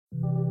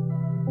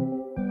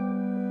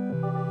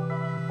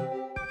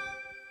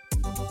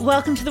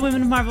Welcome to the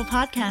Women of Marvel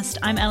podcast.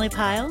 I'm Ellie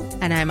Pyle.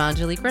 And I'm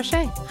Angelique Roche.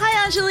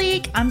 Hi,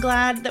 Angelique. I'm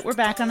glad that we're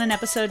back on an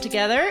episode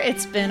together.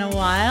 It's been a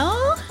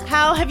while.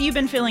 How have you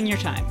been filling your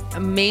time?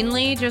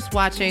 Mainly just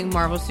watching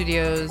Marvel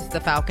Studios'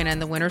 The Falcon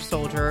and the Winter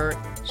Soldier,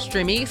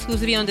 streaming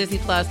exclusively on Disney+.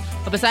 But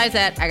besides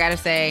that, I gotta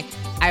say,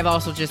 I've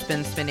also just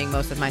been spending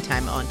most of my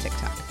time on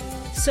TikTok.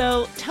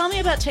 So tell me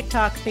about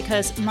TikTok,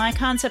 because my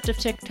concept of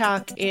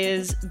TikTok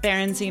is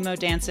Baron Zemo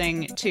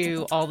dancing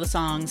to all the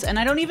songs, and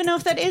I don't even know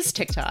if that is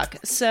TikTok.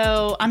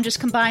 So I'm just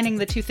combining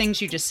the two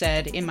things you just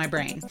said in my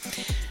brain.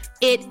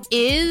 It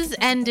is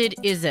and it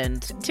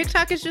isn't.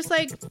 TikTok is just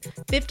like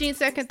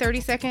 15-second,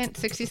 30-second,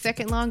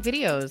 60-second long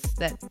videos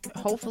that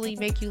hopefully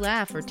make you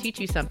laugh or teach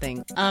you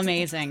something.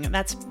 Amazing.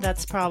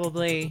 That's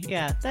probably,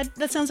 yeah,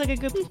 that sounds like a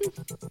good...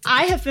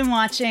 I have been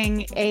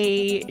watching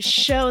a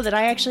show that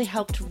I actually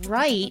helped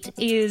write,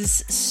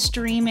 is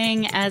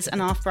streaming as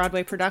an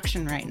off-Broadway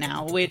production right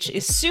now, which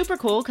is super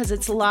cool because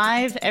it's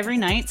live every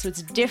night, so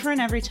it's different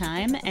every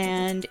time,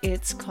 and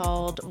it's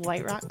called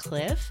White Rock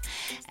Cliff,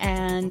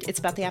 and it's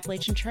about the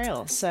Appalachian Trail.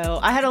 So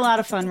I had a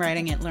lot of fun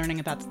writing it, learning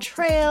about the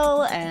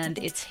trail and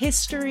its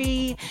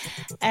history.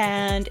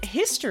 And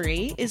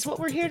history is what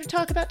we're here to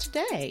talk about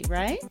today,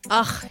 right?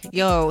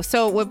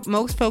 So what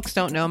most folks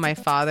don't know, my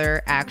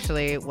father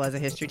actually was a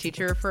history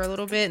teacher for a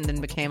little bit and then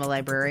became a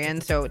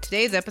librarian. So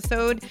today's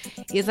episode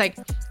is like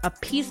a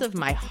piece of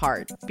my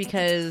heart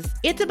because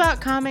it's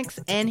about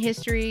comics and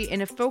history.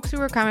 And if folks who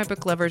are comic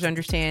book lovers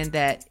understand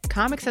that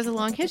comics has a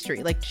long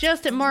history, like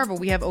just at Marvel,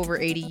 we have over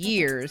 80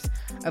 years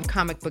of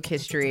comic book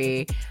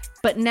history.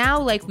 But now,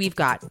 like, we've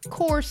got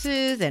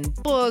courses and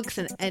books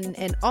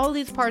and all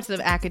these parts of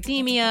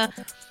academia.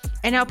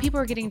 And now people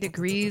are getting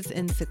degrees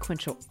in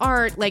sequential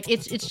art. Like,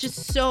 it's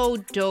just so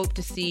dope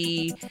to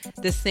see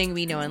this thing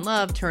we know and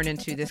love turn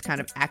into this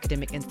kind of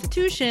academic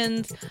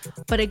institutions.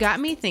 But it got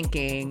me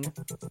thinking,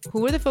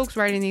 who are the folks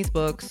writing these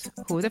books?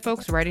 Who are the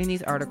folks writing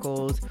these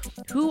articles?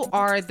 Who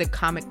are the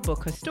comic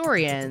book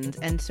historians?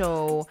 And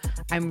so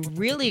I'm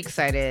really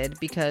excited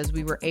because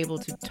we were able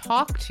to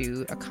talk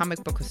to a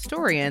comic book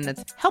historian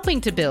that's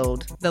helping to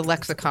build the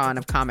lexicon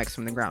of comics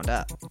from the ground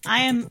up.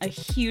 I am a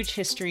huge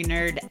history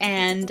nerd,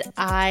 and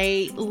I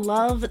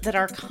love that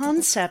our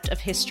concept of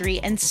history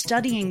and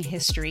studying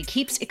history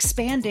keeps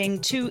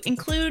expanding to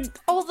include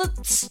all the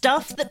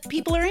stuff that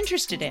people are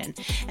interested in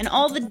and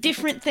all the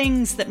different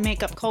things that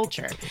make up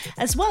culture,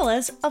 as well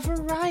as a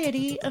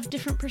variety of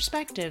different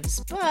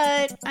perspectives.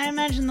 But I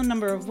imagine the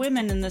number of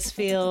women in this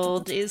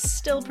field is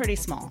still pretty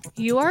small.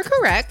 You are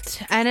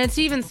correct, and it's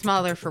even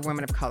smaller for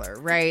women of color,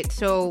 right?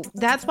 So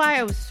that's why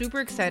I was super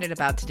excited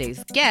about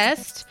today's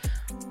guest.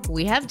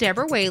 We have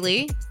Deborah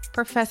Whaley,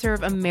 Professor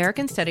of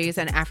American Studies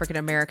and African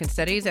American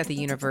Studies at the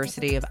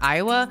University of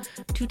Iowa,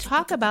 to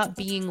talk about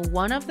being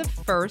one of the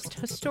first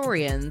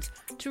historians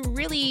to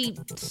really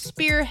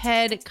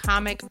spearhead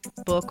comic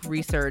book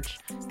research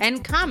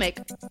and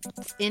comics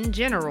in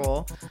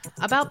general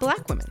about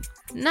Black women.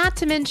 Not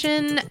to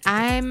mention,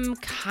 I'm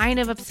kind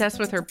of obsessed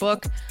with her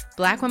book,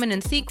 Black Women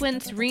in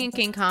Sequence,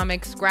 Re-inking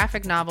Comics,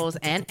 Graphic Novels,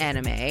 and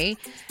Anime.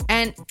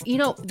 And, you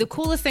know, the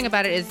coolest thing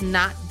about it is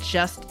not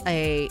just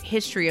a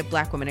history of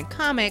Black women in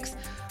comics,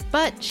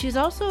 but she's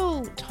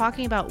also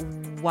talking about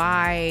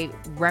why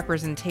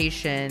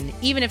representation,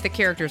 even if the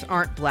characters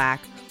aren't Black,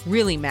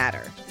 really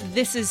matter.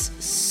 This is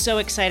so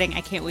exciting.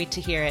 I can't wait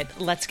to hear it.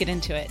 Let's get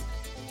into it.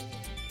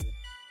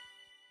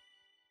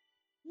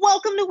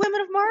 Welcome to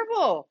Women of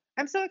Marvel.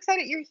 I'm so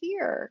excited you're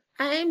here.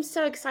 I'm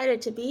so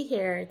excited to be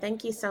here.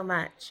 Thank you so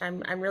much.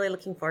 I'm really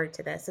looking forward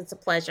to this. It's a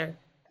pleasure.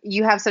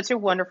 You have such a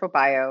wonderful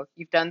bio.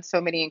 You've done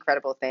so many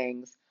incredible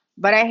things.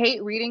 But I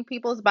hate reading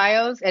people's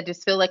bios. I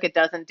just feel like it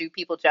doesn't do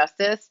people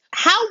justice.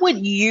 How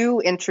would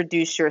you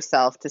introduce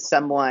yourself to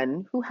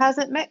someone who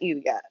hasn't met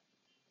you yet?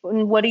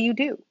 And what do you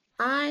do?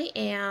 I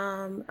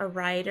am a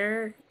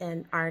writer,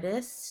 an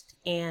artist,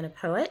 and a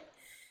poet.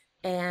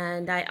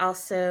 And I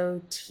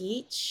also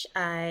teach.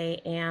 I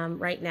am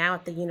right now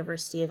at the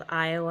University of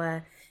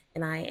Iowa,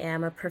 and I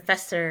am a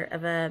professor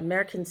of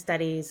American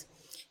Studies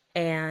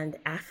and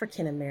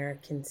African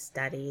American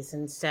Studies.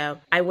 And so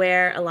I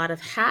wear a lot of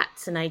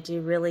hats, and I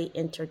do really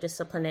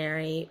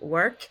interdisciplinary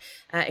work,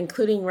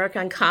 including work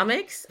on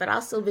comics, but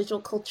also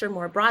visual culture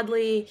more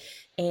broadly,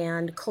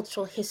 and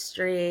cultural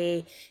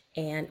history,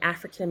 and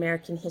African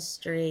American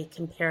history,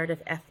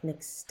 comparative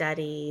ethnic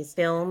studies,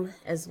 film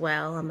as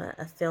well. I'm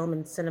a film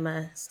and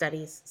cinema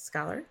studies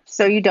scholar.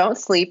 So you don't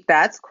sleep.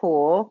 That's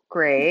cool.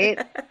 Great.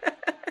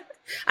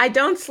 I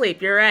don't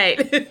sleep. You're right.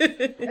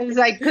 It's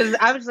like, because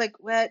I was like,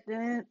 what?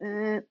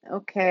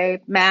 Okay,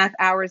 math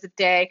hours a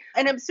day.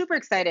 And I'm super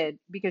excited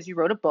because you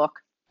wrote a book.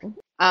 And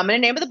the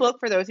name of the book,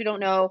 for those who don't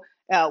know,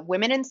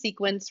 Women in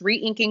Sequence,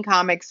 Re-inking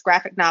Comics,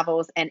 Graphic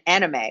Novels, and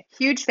Anime.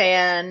 Huge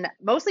fan,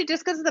 mostly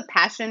just because of the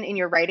passion in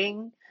your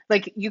writing.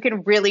 Like, you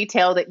can really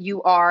tell that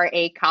you are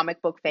a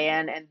comic book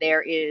fan, and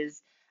there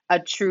is a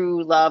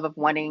true love of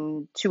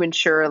wanting to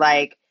ensure,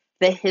 like,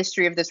 the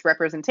history of this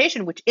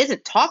representation, which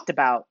isn't talked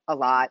about a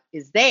lot,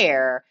 is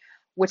there,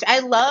 which I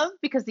love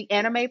because the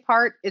anime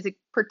part is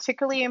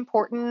particularly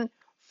important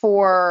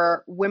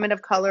for women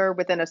of color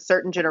within a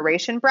certain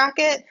generation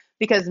bracket,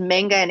 because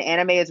manga and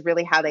anime is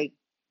really how they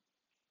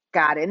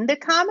got into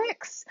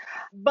comics.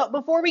 But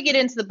before we get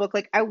into the book,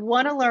 like, I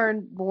want to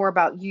learn more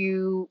about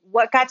you.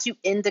 What got you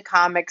into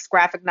comics,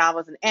 graphic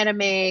novels, and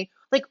anime?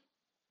 Like,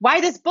 why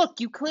this book?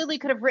 You clearly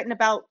could have written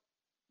about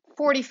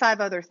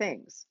 45 other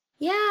things.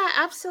 Yeah,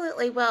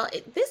 absolutely. Well,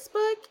 this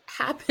book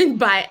happened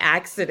by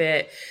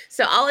accident.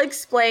 So I'll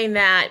explain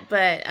that,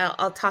 but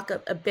I'll talk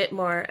a bit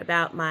more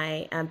about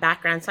my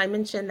background. So I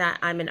mentioned that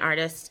I'm an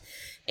artist,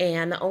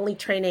 and the only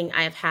training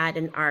I have had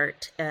in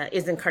art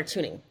is in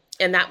cartooning.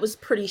 And that was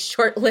pretty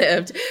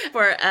short-lived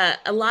for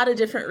a lot of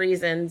different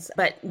reasons,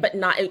 but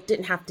not, it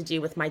didn't have to do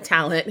with my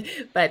talent,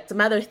 but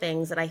some other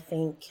things that I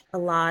think a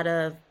lot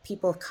of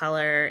people of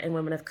color and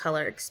women of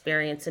color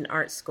experience in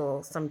art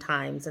school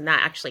sometimes. And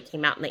that actually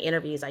came out in the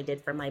interviews I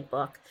did for my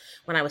book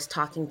when I was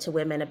talking to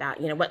women about,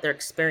 what their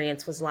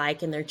experience was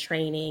like in their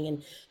training,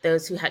 and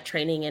those who had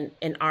training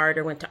in art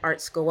or went to art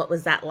school, what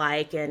was that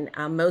like? And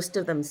most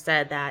of them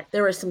said that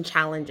there were some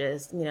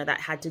challenges, that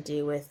had to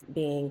do with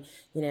being,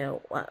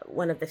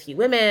 one of the few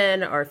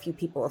women or a few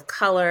people of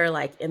color,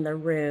 like in the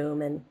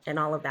room and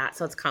all of that.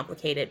 So it's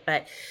complicated.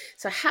 But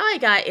so how I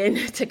got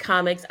into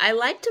comics, I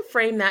like to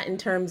frame that in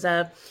terms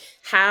of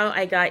how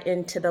I got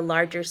into the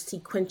larger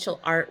sequential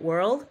art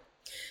world.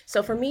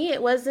 So for me,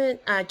 it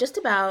wasn't just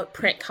about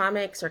print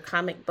comics or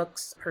comic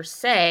books per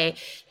se.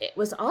 It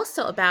was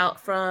also about,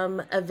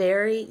 from a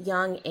very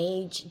young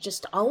age,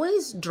 just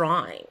always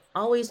drawing.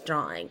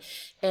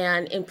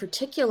 And in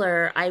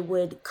particular, I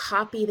would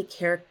copy the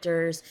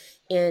characters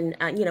in,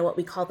 what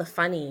we call the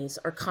funnies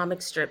or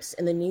comic strips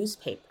in the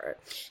newspaper.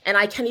 And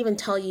I can't even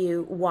tell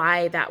you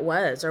why that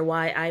was, or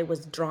why I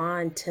was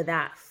drawn to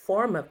that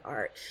form of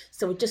art.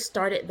 So it just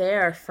started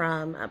there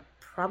from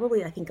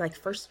probably, I think, like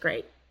first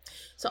grade.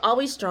 So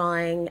always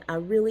drawing. I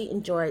really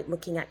enjoyed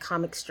looking at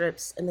comic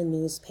strips in the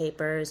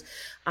newspapers.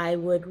 I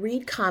would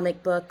read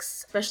comic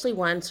books, especially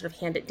ones sort of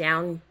handed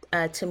down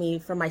to me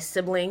from my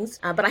siblings.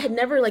 But I had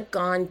never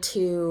gone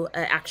to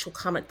an actual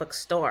comic book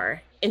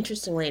store,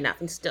 interestingly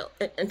enough, and still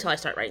until I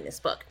started writing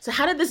this book. So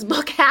how did this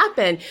book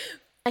happen?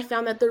 I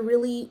found that there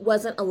really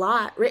wasn't a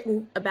lot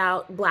written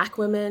about Black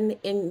women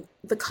in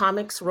the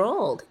comics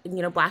world,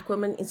 Black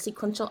women in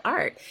sequential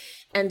art.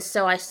 And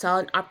so I saw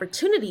an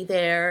opportunity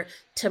there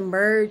to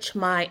merge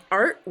my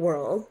art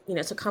world.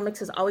 So comics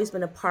has always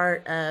been a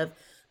part of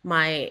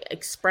my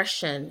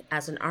expression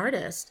as an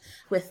artist,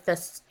 with the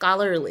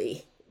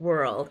scholarly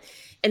world.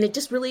 And it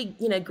just really,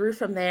 grew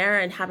from there,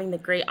 and having the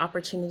great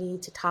opportunity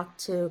to talk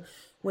to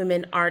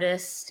women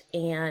artists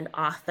and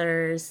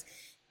authors,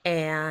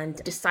 and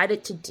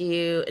decided to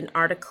do an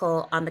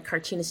article on the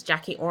cartoonist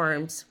Jackie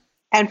Orms.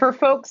 And for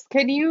folks,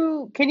 can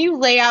you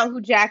lay out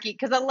who Jackie,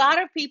 because a lot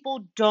of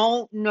people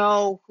don't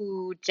know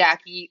who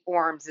Jackie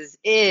Orms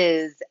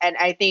is, and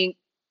I think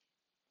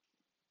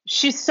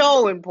she's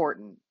so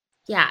important.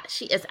 Yeah,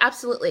 she is,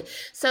 absolutely.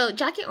 So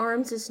Jackie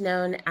Orms is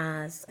known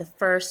as the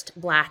first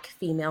Black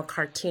female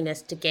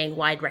cartoonist to gain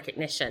wide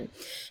recognition.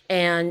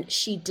 And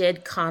she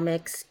did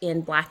comics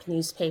in Black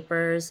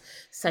newspapers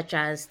such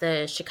as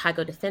the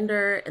Chicago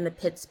Defender and the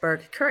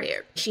Pittsburgh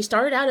Courier. She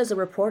started out as a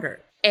reporter.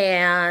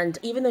 And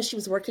even though she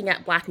was working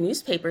at Black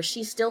newspapers,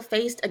 she still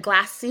faced a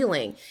glass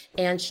ceiling,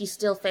 and she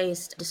still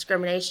faced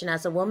discrimination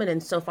as a woman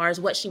insofar as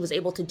what she was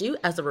able to do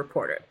as a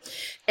reporter.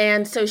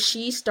 And so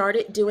she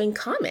started doing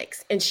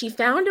comics, and she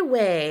found a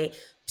way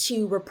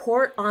to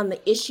report on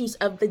the issues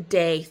of the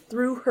day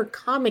through her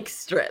comic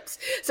strips.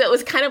 So it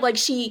was kind of like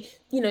she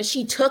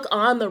took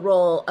on the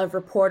role of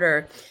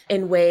reporter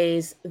in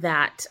ways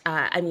that,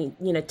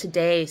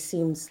 today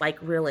seems like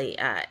really,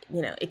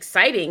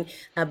 exciting.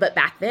 But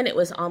back then it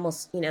was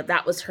almost,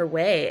 that was her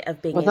way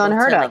of being able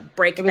to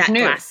break that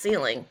glass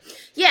ceiling.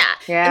 Yeah.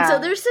 And so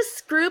there's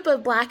this group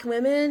of Black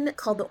women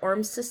called the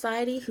Orms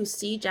Society who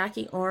see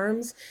Jackie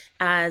Orms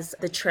as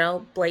the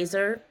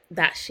trailblazer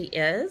that she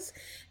is.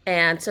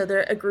 And so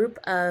they're a group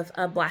of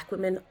Black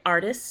women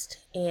artists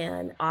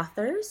and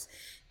authors.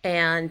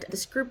 And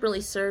this group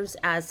really serves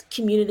as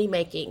community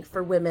making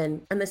for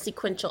women in the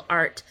sequential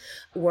art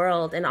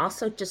world, and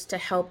also just to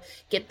help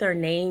get their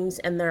names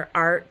and their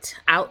art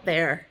out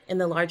there in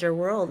the larger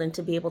world, and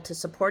to be able to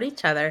support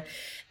each other.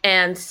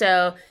 And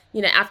so,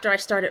 after I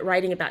started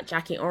writing about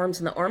Jackie Orms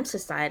and the Orms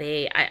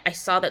Society, I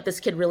saw that this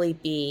could really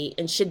be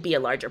and should be a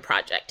larger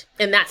project.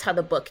 And that's how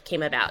the book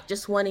came about,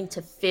 just wanting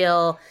to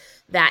fill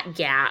that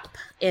gap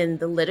in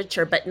the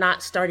literature, but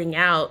not starting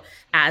out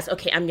as,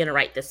 okay, I'm going to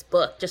write this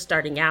book, just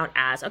starting out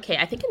as, okay,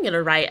 I think I'm going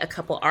to write a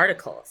couple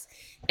articles.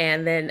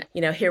 And then,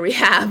 here we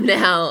have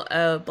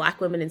now Black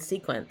women in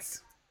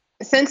sequence.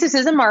 Since this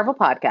is a Marvel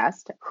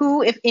podcast,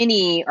 who, if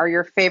any, are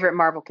your favorite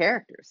Marvel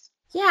characters?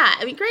 Yeah,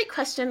 I mean, great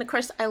question. Of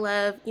course, I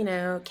love,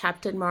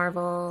 Captain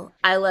Marvel.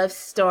 I love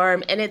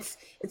Storm, and it's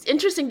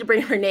interesting to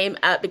bring her name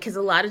up because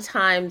a lot of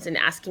times in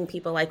asking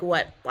people like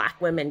what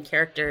Black women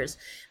characters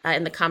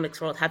in the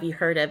comics world have you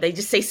heard of, they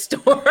just say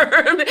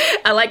Storm,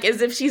 like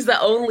as if she's the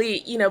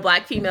only,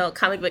 Black female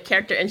comic book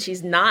character, and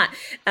she's not.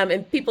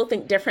 And people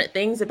think different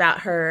things about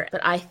her, but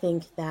I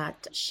think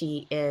that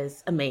she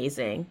is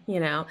amazing,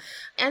 And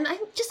I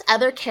think just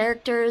other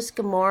characters,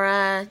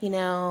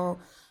 Gamora,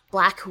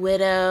 Black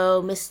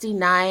Widow, Misty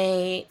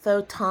Knight,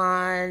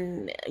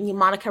 Photon,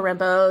 Monica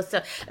Rambeau.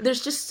 So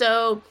there's just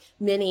so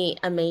many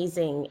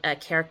amazing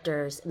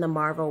characters in the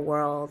Marvel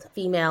world,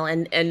 female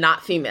and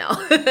not female.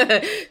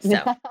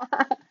 So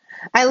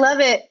I love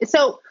it.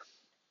 So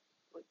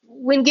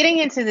when getting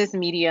into this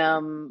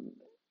medium,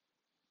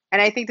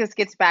 and I think this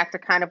gets back to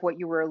kind of what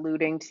you were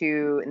alluding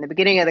to in the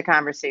beginning of the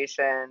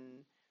conversation,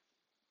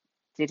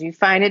 did you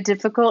find it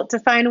difficult to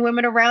find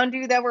women around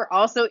you that were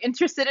also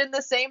interested in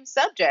the same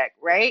subject,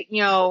 right?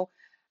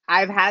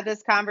 I've had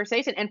this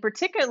conversation, and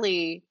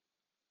particularly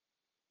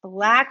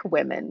Black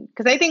women,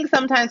 because I think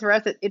sometimes for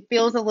us, it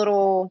feels a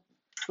little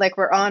like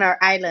we're on our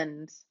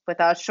island with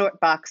our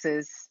short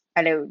boxes.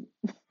 I know.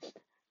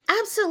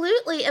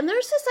 absolutely. And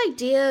there's this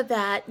idea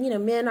that,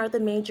 men are the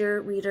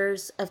major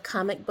readers of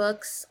comic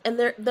books. And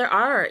there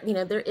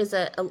is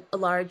a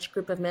large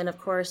group of men, of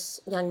course,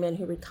 young men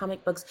who read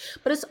comic books,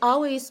 but it's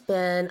always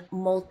been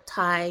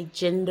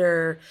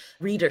multi-gender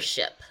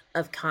readership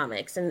of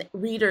comics, and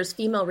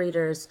female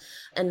readers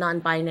and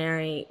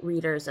non-binary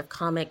readers of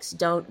comics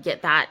don't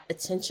get that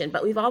attention,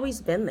 but we've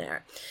always been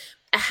there.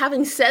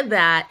 Having said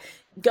that,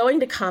 going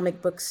to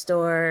comic book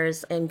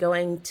stores and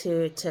going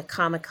to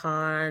Comic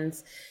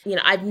Cons,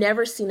 I've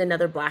never seen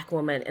another Black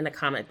woman in a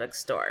comic book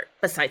store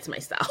besides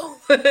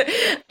myself.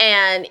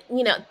 And,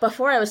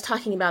 before I was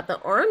talking about the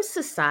Orm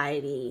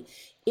Society,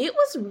 it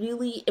was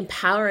really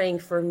empowering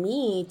for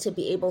me to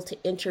be able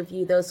to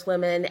interview those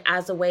women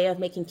as a way of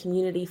making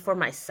community for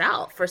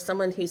myself, for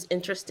someone who's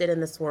interested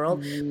in this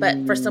world,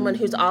 but for someone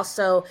who's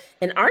also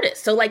an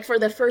artist. So like for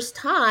the first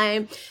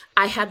time,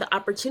 I had the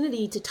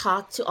opportunity to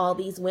talk to all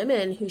these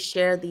women who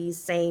share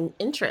these same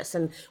interests.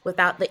 And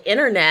without the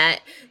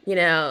internet,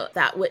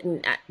 that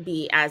wouldn't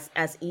be as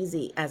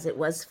easy as it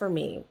was for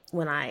me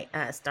when I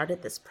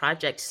started this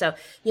project. So,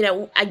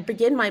 I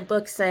begin my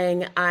book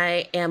saying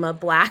I am a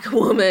Black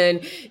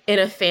woman in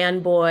a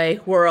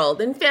fanboy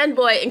world, and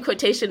fanboy in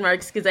quotation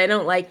marks, because I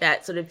don't like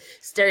that sort of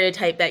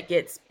stereotype that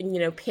gets,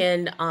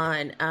 pinned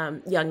on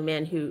young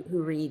men who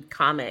read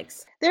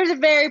comics. There's a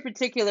very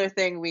particular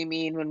thing we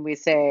mean when we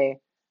say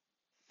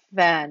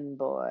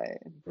fanboy.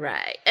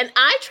 Right. And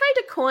I tried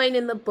to coin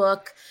in the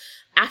book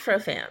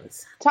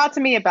Afrofans. Talk to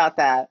me about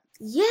that.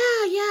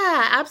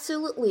 Yeah,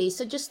 absolutely.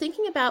 So just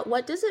thinking about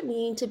what does it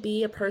mean to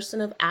be a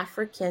person of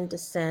African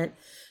descent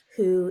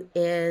who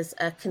is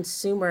a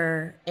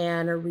consumer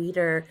and a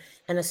reader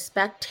and a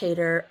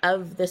spectator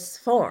of this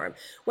form?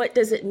 What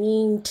does it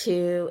mean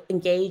to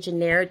engage in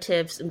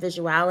narratives and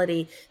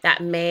visuality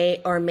that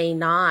may or may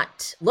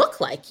not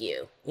look like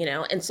you,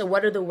 And so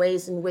what are the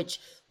ways in which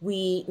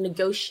we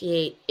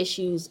negotiate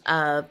issues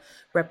of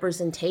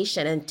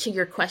representation? And to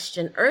your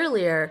question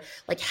earlier,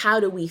 like how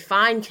do we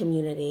find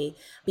community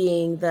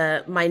being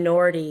the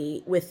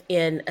minority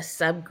within a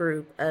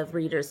subgroup of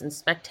readers and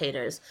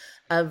spectators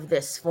of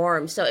this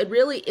form? So it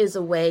really is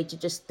a way to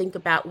just think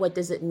about what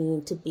does it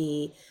mean to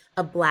be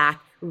a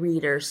Black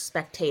reader,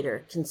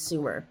 spectator,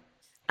 consumer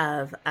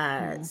of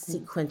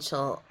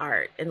sequential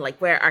art, and like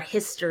where our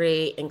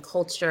history and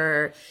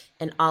culture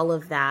and all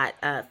of that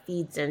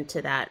feeds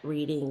into that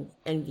reading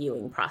and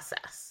viewing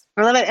process.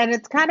 I love it. And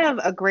it's kind of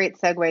a great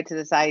segue to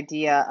this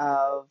idea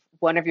of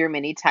one of your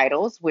many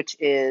titles, which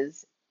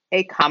is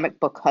a comic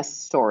book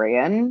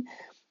historian.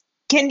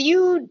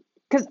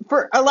 Because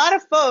for a lot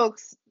of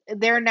folks,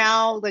 they're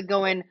now like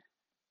going,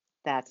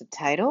 that's a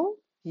title?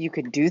 You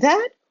could do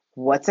that?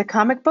 What's a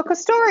comic book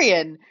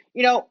historian?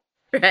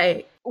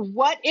 Right.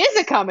 What is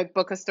a comic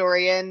book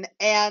historian,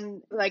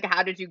 and like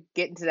how did you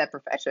get into that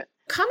profession?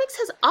 Comics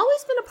has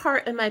always been a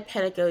part of my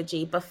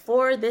pedagogy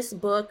before this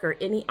book or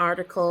any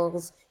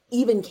articles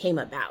even came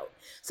about.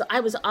 So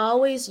I was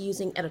always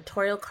using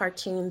editorial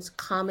cartoons,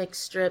 comic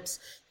strips,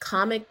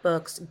 comic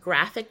books,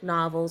 graphic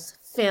novels,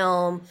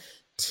 film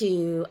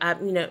to,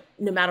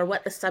 no matter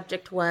what the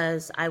subject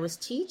was I was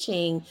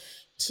teaching,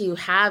 to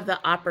have the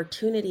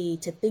opportunity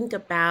to think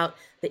about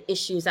the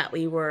issues that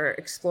we were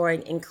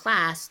exploring in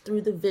class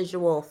through the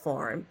visual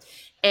form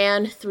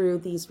and through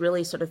these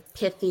really sort of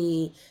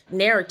pithy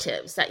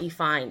narratives that you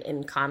find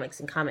in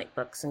comics and comic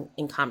books and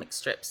in comic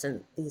strips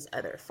and these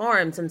other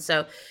forms. And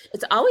so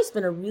it's always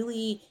been a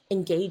really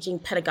engaging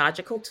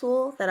pedagogical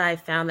tool that I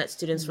found that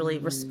students really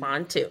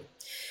respond to.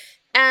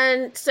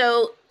 And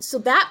so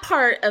that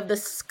part of the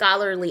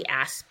scholarly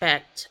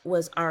aspect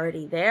was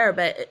already there.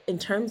 But in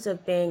terms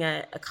of being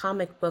a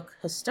comic book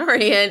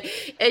historian,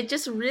 it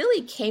just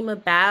really came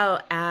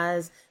about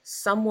as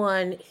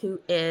someone who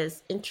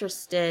is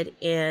interested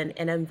in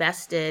and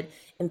invested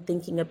in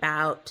thinking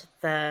about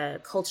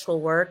the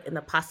cultural work and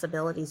the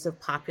possibilities of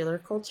popular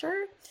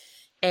culture.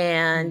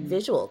 and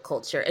visual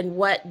culture, and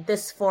what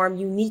this form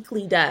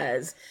uniquely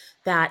does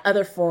that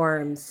other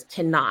forms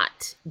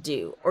cannot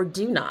do or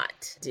do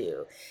not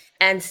do.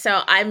 And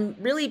so I'm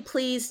really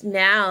pleased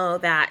now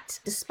that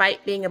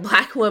despite being a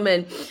Black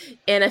woman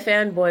in a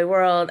fanboy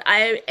world,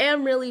 I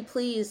am really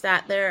pleased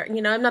that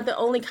I'm not the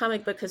only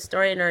comic book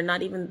historian, or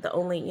not even the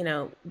only,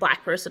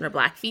 Black person or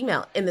Black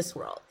female in this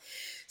world.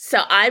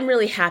 So I'm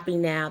really happy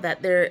now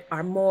that there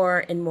are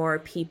more and more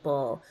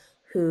people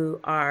who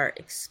are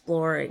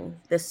exploring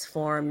this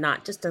form,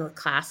 not just in the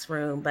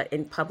classroom, but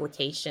in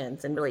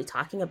publications, and really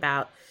talking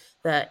about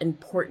the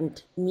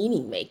important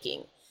meaning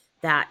making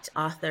that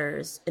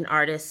authors and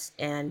artists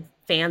and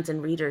fans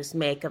and readers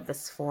make of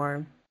this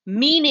form.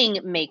 Meaning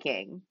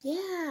making.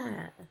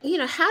 Yeah.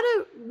 How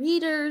do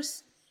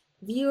readers,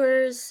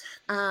 viewers,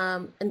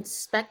 and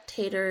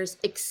spectators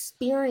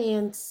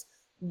experience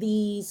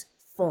these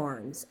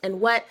forms, and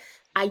what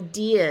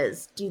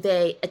ideas do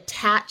they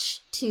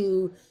attach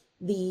to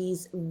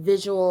these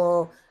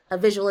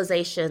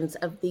visualizations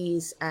of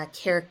these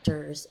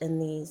characters and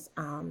these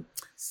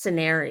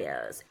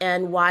scenarios,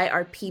 and why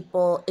are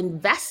people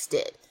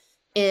invested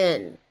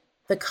in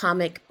the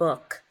comic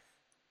book,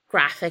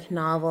 graphic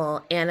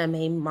novel,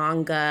 anime,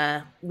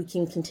 manga, we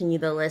can continue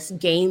the list,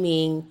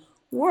 gaming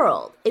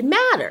world? It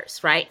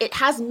matters, right? It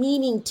has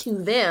meaning to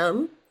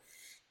them,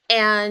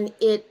 and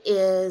it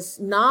is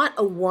not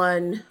a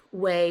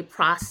one-way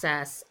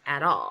process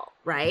at all,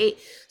 right?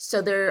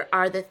 So there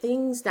are the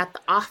things that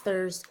the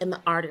authors and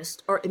the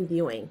artist are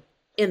imbuing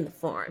in the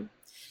form,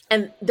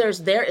 and there's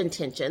their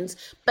intentions,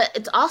 but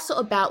it's also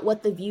about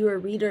what the viewer,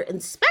 reader,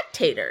 and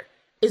spectator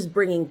is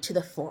bringing to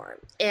the form,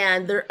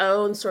 and their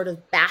own sort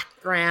of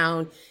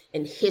background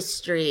and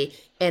history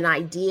and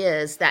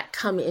ideas that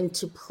come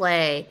into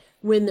play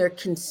when they're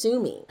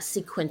consuming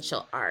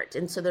sequential art.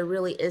 And so there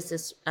really is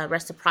this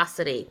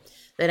reciprocity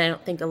that I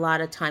don't think a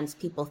lot of times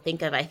people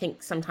think of. I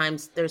think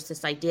sometimes there's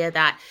this idea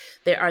that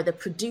there are the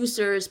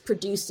producers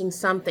producing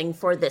something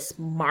for this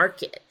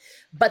market,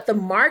 but the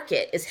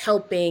market is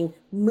helping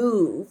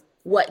move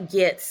what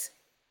gets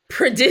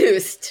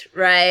produced,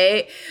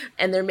 right?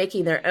 And they're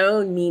making their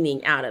own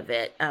meaning out of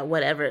it,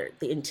 whatever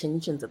the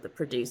intentions of the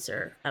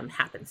producer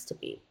happens to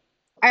be.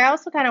 I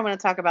also kind of want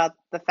to talk about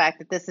the fact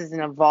that this is an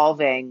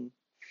evolving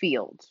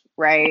field,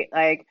 right?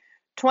 Like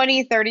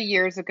 20, 30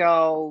 years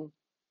ago,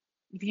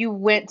 if you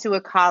went to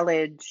a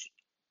college,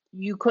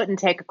 you couldn't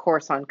take a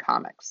course on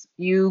comics.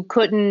 You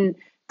couldn't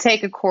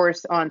take a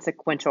course on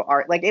sequential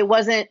art. Like it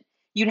wasn't,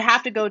 you'd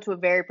have to go to a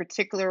very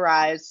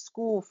particularized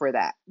school for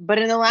that. But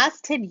in the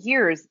last 10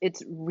 years,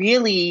 it's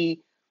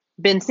really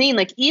been seen.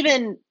 Like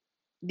even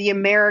the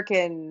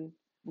American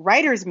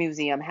Writers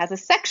Museum has a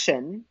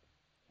section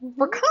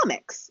for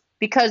comics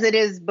because it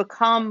has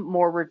become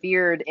more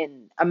revered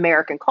in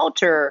American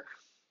culture.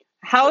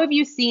 How have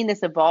you seen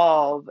this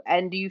evolve?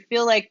 And do you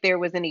feel like there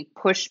was any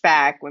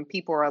pushback when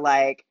people are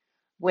like,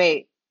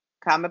 wait,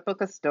 comic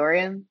book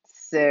historian?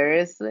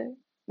 Seriously?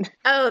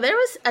 Oh, there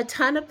was a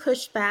ton of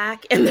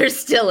pushback, and there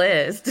still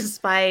is,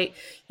 despite,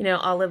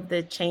 all of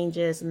the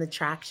changes and the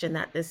traction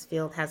that this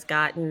field has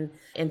gotten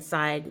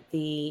inside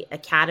the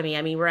academy.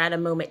 I mean, we're at a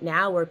moment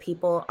now where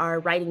people are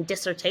writing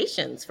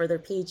dissertations for their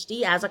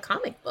PhD as a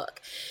comic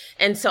book.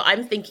 And so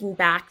I'm thinking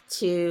back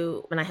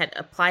to when I had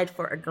applied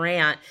for a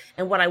grant,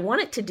 and what I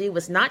wanted to do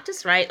was not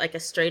just write like a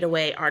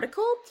straightaway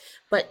article,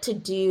 but to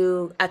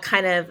do a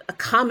kind of a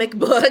comic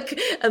book,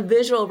 a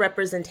visual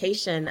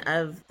representation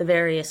of the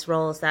various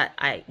roles that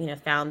I,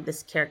 found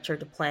this character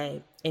to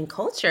play in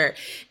culture.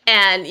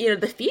 And,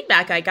 the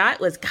feedback I got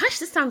was, gosh,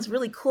 this sounds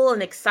really cool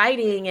and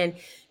exciting. And,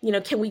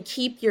 can we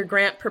keep your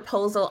grant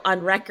proposal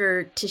on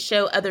record to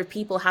show other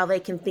people how they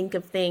can think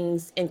of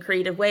things in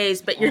creative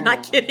ways, but you're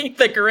not getting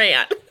the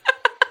grant?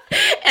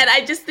 And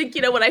I just think,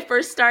 when I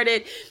first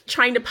started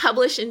trying to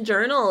publish in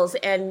journals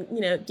and,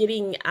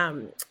 getting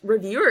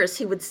reviewers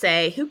who would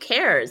say, who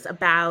cares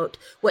about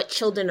what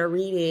children are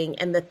reading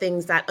and the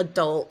things that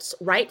adults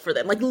write for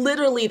them? Like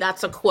literally,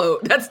 that's a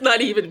quote. That's not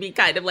even me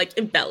kind of like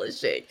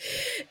embellishing.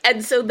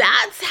 And so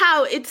that's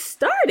how it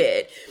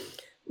started.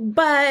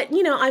 But,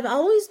 I've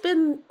always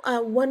been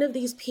one of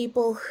these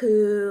people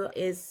who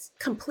is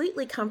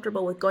completely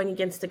comfortable with going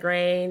against the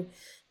grain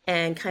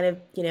and kind of,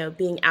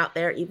 being out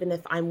there, even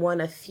if I'm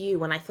one of few,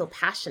 when I feel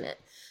passionate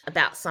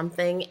about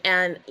something.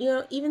 And,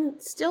 even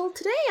still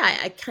today,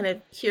 I kind of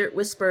hear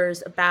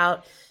whispers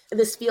about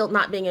this field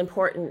not being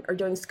important, or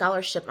doing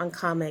scholarship on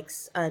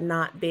comics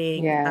not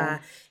being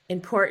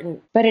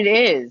important. But it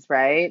is,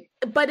 right?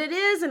 But it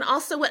is. And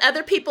also what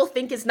other people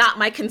think is not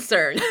my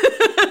concern.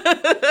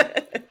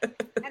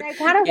 And I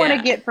kind of want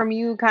to get from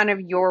you kind of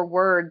your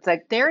words,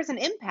 like there's an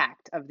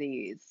impact of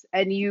these,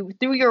 and you,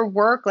 through your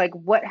work, like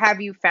what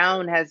have you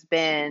found has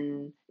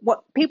been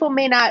what people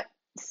may not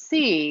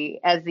see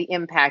as the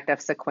impact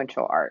of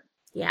sequential art?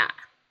 Yeah,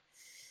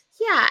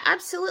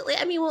 absolutely.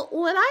 I mean,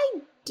 what I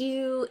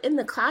do in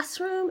the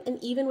classroom,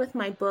 and even with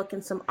my book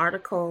and some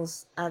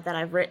articles that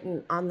I've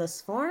written on this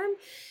form,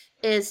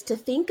 is to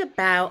think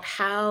about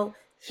how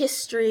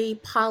history,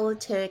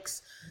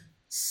 politics,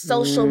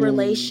 social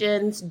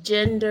relations,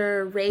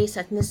 gender, race,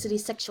 ethnicity,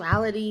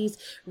 sexualities,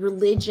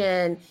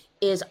 religion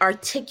is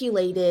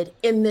articulated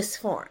in this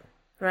form,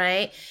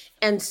 right?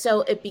 And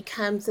so it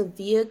becomes a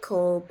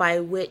vehicle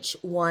by which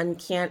one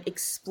can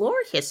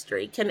explore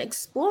history, can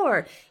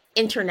explore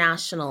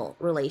international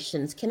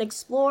relations, can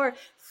explore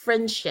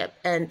friendship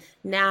and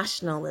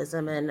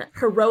nationalism and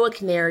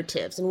heroic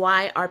narratives, and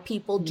why are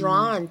people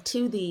drawn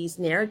to these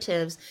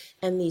narratives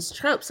and these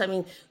tropes. I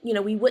mean,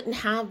 we wouldn't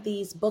have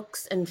these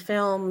books and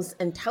films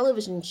and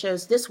television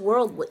shows. This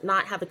world would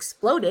not have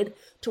exploded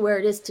to where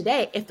it is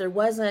today if there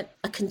wasn't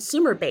a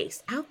consumer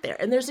base out there,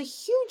 and there's a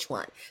huge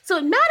one. So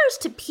it matters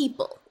to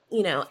people,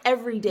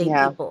 everyday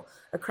people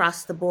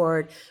across the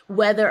board,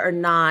 whether or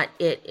not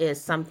it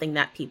is something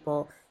that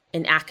people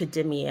in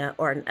academia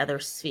or in other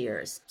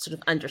spheres sort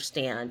of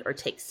understand or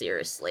take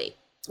seriously.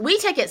 We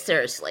take it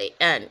seriously,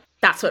 and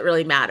that's what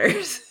really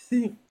matters.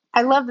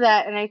 I love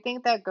that. And I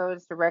think that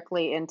goes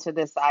directly into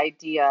this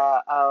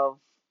idea of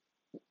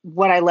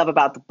what I love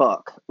about the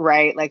book,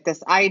 right? Like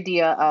this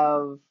idea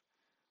of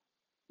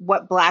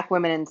what Black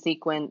women in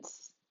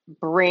sequence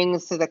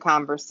brings to the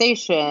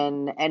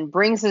conversation and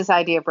brings this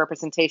idea of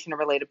representation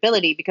and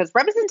relatability, because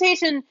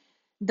representation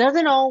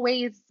doesn't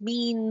always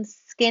mean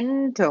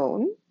skin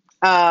tone.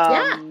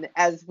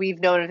 As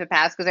we've known in the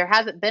past, because there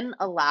hasn't been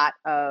a lot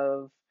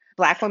of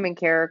Black women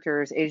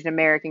characters, Asian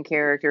American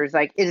characters.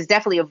 Like, it has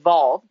definitely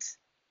evolved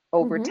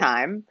over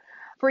time.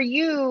 For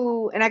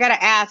you, and I got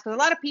to ask, because a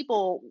lot of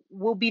people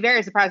will be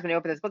very surprised when they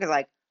open this book, is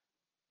like,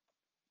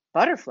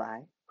 Butterfly,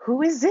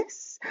 who is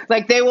this?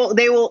 Like, they will,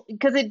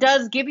 because it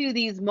does give you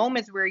these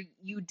moments where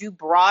you do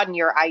broaden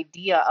your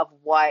idea of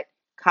what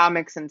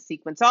comics and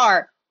sequence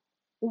are.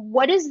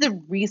 What is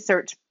the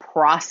research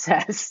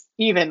process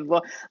even?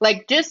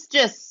 Like,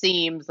 just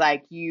seems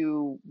like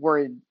you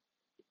were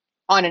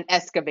on an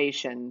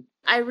excavation.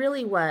 I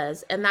really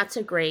was. And that's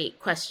a great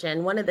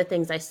question. One of the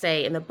things I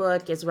say in the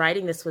book is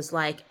writing this was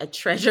like a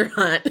treasure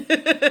hunt.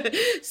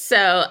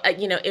 So,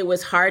 it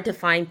was hard to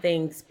find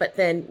things, but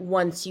then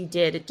once you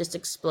did, it just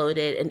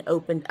exploded and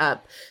opened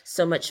up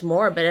so much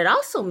more. But it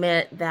also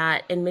meant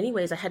that in many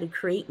ways I had to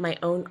create my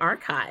own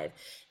archive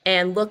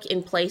and look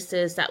in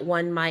places that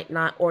one might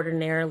not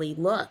ordinarily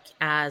look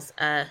as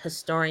a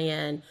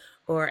historian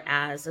or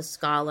as a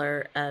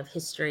scholar of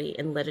history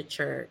and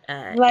literature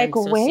and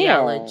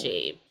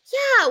sociology.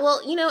 Where? Yeah, well,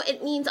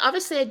 it means,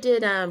 obviously I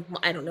did, I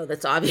don't know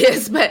that's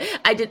obvious, but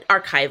I did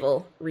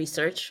archival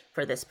research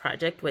for this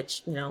project,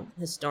 which,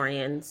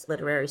 historians,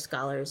 literary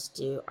scholars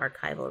do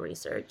archival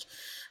research.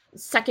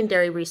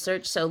 Secondary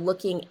research, so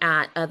looking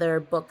at other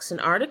books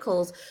and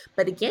articles.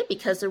 But again,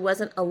 because there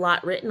wasn't a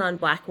lot written on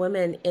Black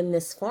women in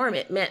this form,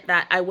 it meant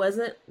that I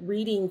wasn't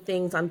reading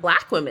things on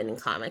Black women in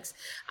comics.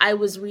 I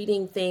was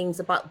reading things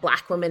about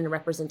Black women in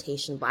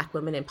representation, Black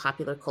women in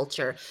popular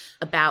culture,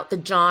 about the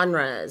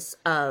genres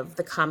of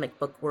the comic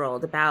book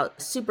world, about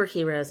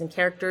superheroes and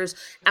characters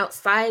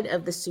outside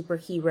of the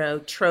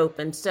superhero trope.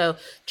 And so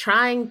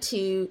trying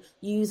to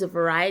use a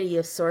variety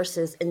of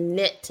sources and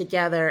knit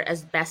together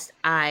as best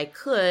I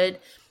could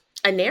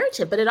a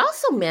narrative. But it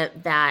also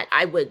meant that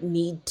I would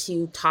need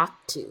to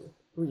talk to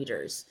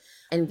readers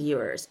and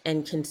viewers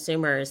and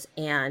consumers.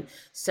 And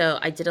so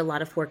I did a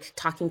lot of work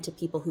talking to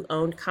people who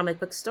owned comic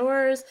book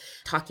stores,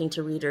 talking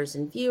to readers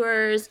and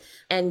viewers,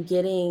 and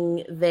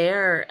getting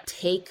their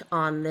take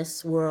on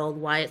this world,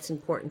 why it's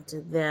important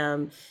to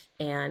them,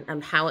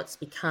 and how it's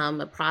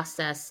become a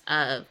process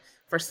of,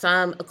 for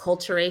some,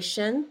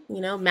 acculturation,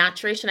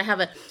 maturation.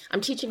 I'm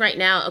teaching right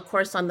now a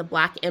course on the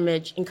Black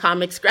image in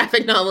comics,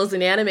 graphic novels,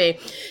 and anime.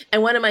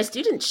 And one of my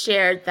students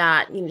shared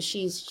that,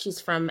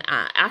 she's from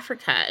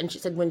Africa. And she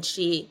said when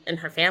she and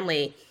her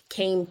family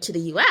came to the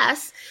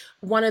US,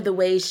 one of the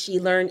ways she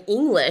learned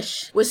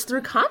English was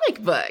through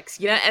comic books,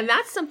 and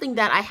that's something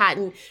that I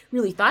hadn't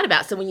really thought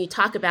about. So when you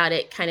talk about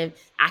it kind of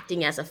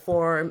acting as a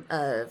form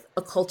of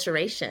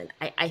acculturation,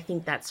 I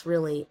think that's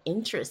really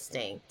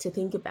interesting to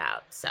think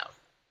about.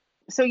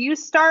 So you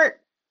start,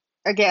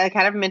 again, I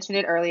kind of mentioned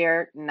it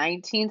earlier,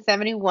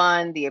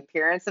 1971, the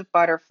appearance of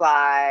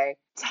Butterfly.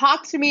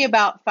 Talk to me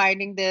about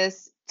finding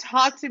this.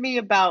 Talk to me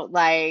about,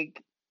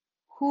 like,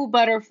 who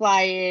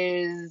Butterfly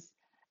is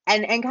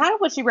and kind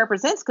of what she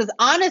represents. Because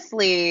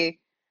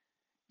honestly,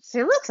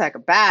 she looks like a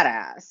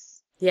badass.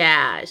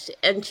 Yeah,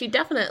 and she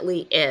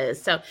definitely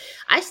is. So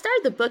I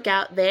started the book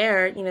out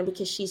there,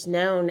 because she's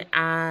known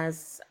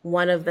as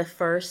one of the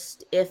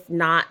first, if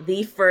not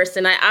the first.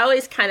 And I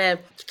always kind of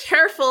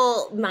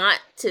careful not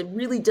to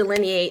really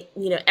delineate,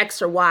 X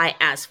or Y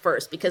as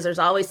first, because there's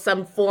always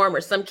some form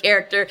or some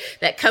character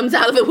that comes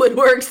out of the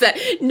woodworks that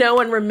no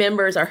one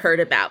remembers or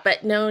heard about,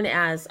 but known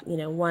as,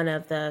 one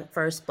of the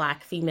first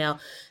Black female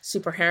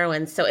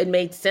superheroines. So it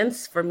made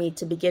sense for me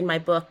to begin my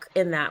book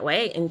in that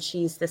way. And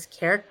she's this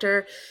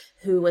character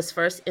who was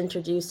first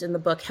introduced in the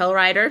book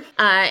Hellrider.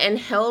 And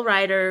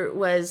Hellrider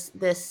was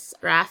this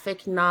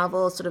graphic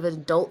novel, sort of an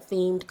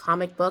adult-themed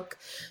comic book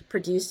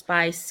produced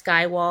by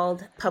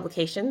Skywald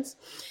Publications.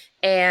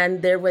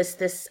 And there was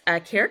this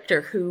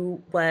character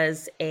who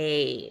was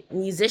a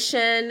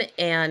musician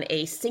and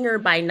a singer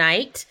by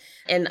night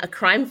and a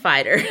crime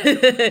fighter,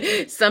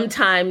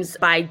 sometimes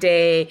by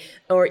day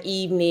or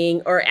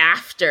evening or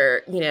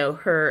after,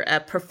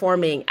 her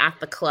performing at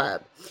the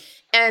club.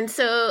 And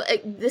so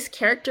this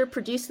character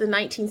produced in the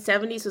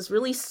 1970s was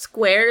really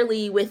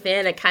squarely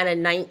within a kind of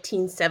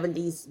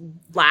 1970s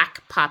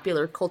Black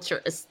popular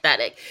culture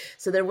aesthetic.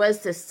 So there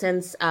was this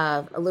sense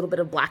of a little bit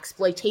of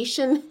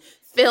Blaxploitation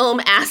film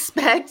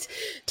aspect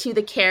to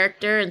the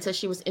character. And so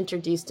she was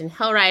introduced in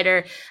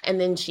Hellrider, and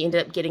then she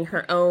ended up getting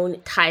her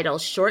own title,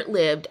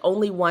 short-lived,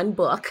 only one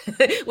book,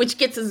 which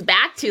gets us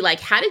back to like,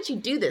 how did you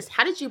do this?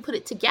 How did you put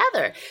it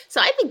together? So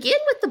I begin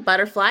with the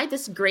butterfly,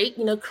 this great,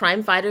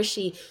 crime fighter.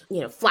 She,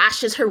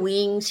 flashes her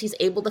wings. She's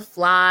able to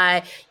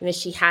fly.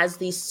 She has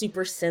these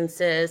super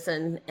senses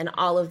and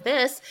all of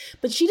this,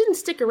 but she didn't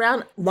stick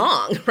around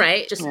long,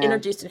 right? Just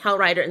introduced in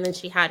Hellrider, and then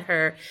she had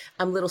her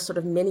little sort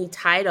of mini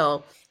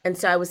title. And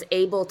so I was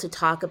able to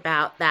talk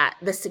about that,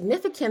 the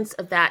significance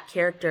of that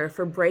character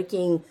for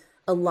breaking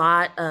a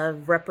lot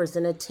of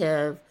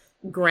representative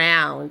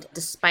ground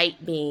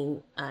despite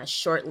being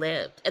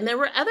short-lived. And there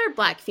were other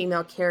Black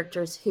female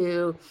characters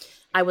who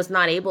I was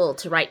not able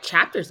to write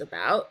chapters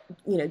about,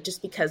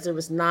 just because there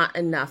was not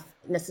enough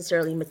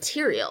necessarily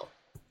material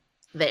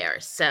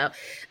there. So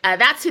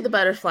that's who the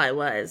butterfly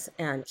was,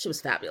 and she was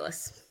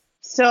fabulous.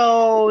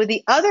 So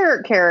the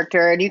other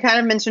character, and you kind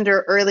of mentioned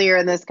her earlier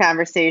in this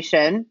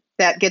conversation,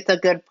 that gets a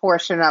good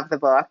portion of the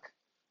book,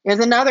 is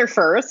another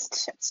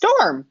first,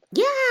 Storm.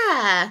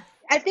 Yeah.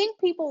 I think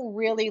people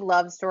really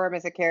love Storm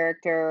as a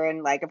character.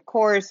 And of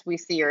course, we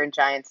see her in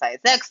Giant Size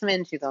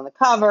X-Men. She's on the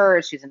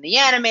cover. She's in the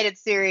animated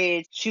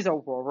series. She's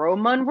Aurora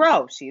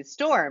Monroe. She's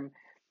Storm.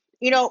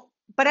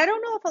 But I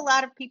don't know if a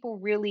lot of people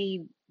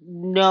really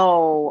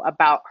know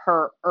about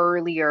her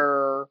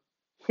earlier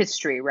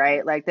history,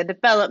 right? Like the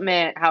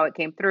development, how it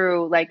came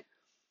through.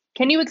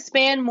 Can you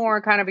expand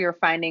more kind of your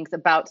findings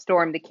about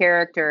Storm, the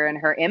character, and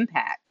her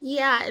impact?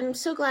 Yeah, I'm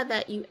so glad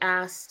that you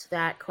asked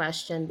that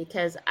question,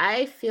 because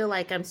I feel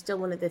like I'm still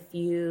one of the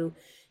few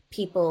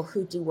people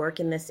who do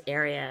work in this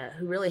area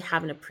who really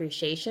have an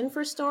appreciation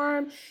for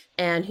Storm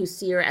and who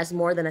see her as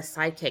more than a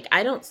sidekick.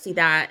 I don't see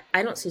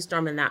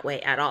Storm in that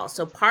way at all.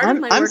 So part of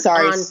my work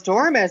on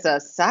Storm as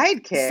a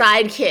sidekick.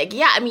 Sidekick.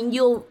 Yeah, I mean,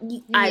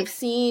 I've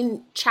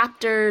seen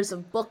chapters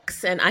of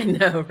books, and I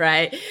know,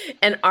 right?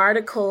 And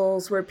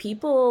articles where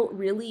people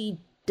really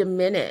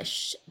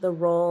diminish the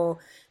role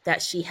that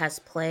she has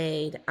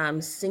played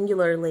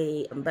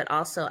singularly, but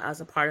also as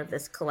a part of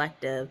this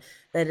collective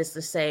that is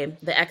to say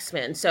the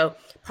X-Men. So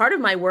part of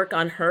my work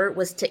on her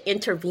was to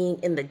intervene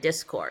in the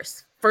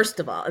discourse, first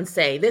of all, and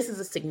say, this is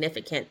a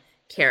significant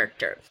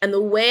character. And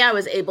the way I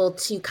was able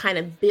to kind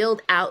of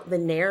build out the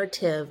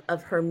narrative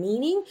of her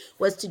meaning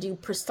was to do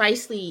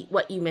precisely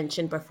what you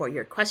mentioned before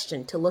your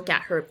question, to look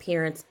at her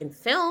appearance in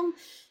film,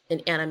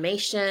 in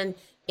animation,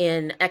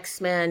 in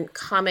X-Men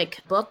comic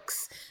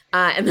books.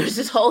 And there's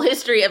this whole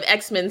history of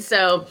X-Men.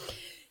 So,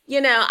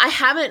 I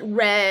haven't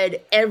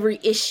read every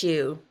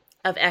issue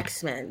of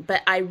X-Men,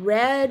 but I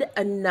read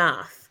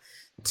enough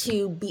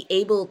to be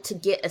able to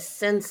get a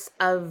sense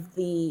of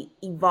the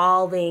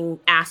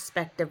evolving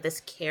aspect of this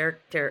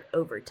character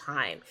over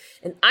time.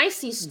 And I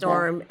see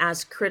Storm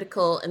as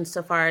critical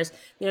insofar as,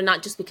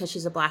 not just because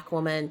she's a Black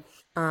woman,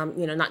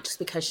 not just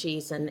because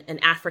she's an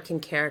African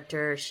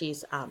character,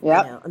 she's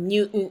a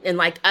mutant, and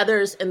like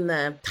others in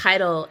the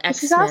title X-Men.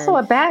 She's also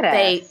a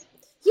badass.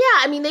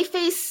 They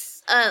face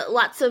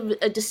lots of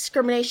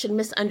discrimination,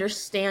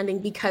 misunderstanding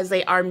because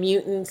they are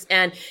mutants.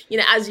 And,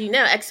 as you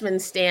know, X-Men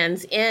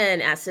stands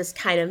in as this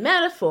kind of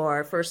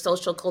metaphor for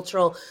social,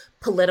 cultural,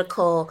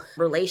 political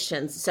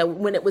relations. So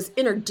when it was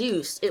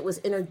introduced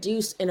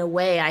in a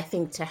way, I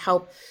think, to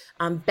help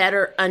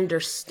better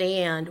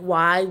understand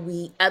why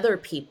we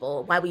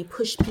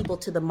push people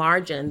to the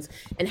margins,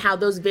 and how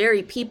those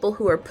very people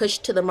who are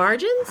pushed to the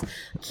margins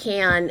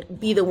can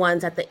be the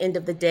ones at the end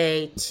of the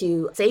day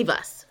to save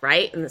us,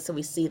 right? And so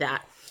we see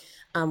that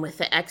with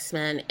the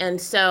X-Men. And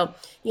so,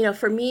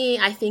 for me,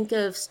 I think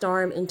of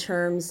Storm in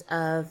terms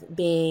of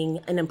being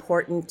an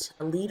important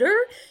leader,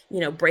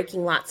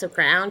 breaking lots of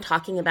ground,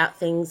 talking about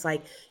things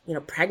like,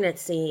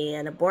 pregnancy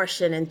and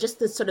abortion, and just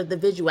the sort of the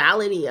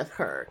visuality of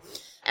her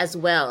as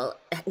well,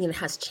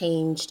 has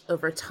changed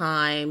over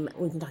time.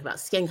 We can talk about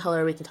skin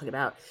color. We can talk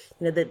about,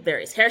 the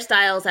various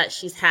hairstyles that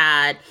she's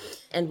had.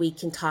 And we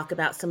can talk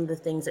about some of the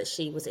things that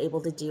she was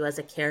able to do as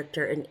a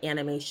character in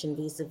animation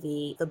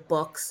vis-a-vis the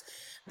books,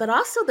 but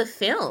also the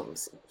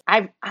films.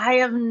 I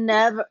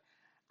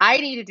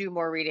need to do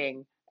more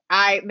reading.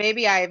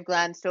 Maybe I have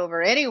glanced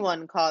over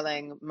anyone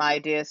calling my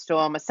dear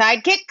Storm a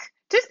sidekick,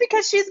 just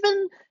because she's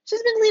been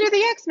leader of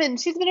the X-Men.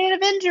 She's been an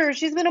Avenger.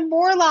 She's been a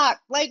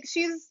Morlock.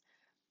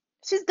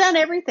 She's done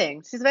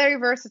everything. She's very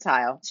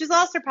versatile. She's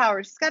lost her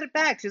power. She's got it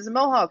back. She's a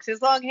Mohawk. She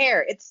has long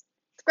hair. It's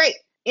great.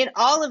 In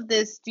all of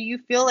this, do you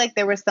feel like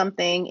there was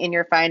something in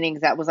your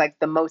findings that was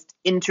the most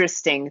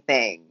interesting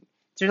thing?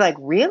 So you're like,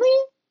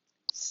 really?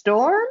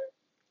 Storm?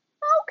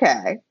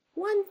 Okay.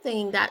 One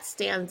thing that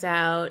stands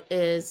out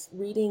is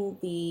reading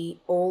the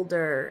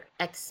older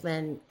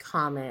X-Men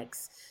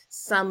comics,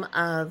 some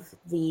of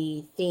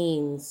the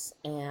themes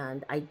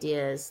and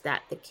ideas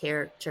that the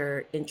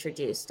character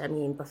introduced. I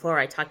mean, before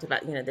I talked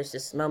about, there's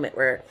this moment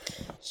where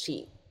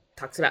she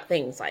talks about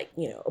things like,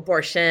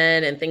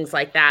 abortion and things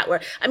like that,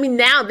 where, I mean,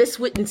 now this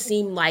wouldn't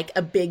seem like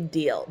a big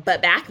deal,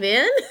 but back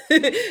then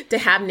to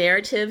have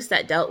narratives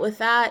that dealt with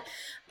that.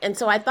 And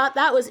so I thought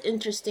that was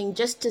interesting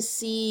just to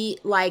see,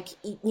 like,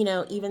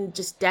 even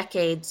just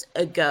decades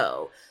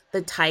ago,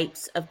 the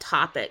types of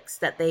topics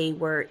that they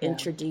were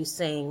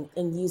introducing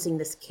and using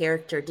this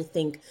character to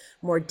think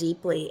more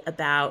deeply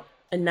about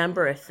a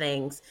number of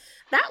things.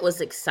 That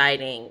was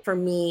exciting for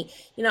me.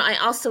 I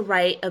also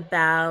write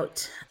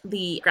about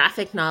the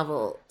graphic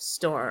novel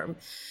Storm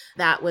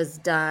that was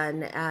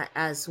done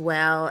as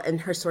well, and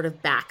her sort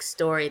of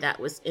backstory that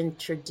was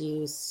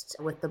introduced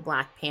with the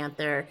Black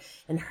Panther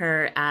and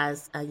her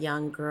as a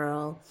young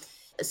girl.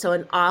 So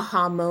an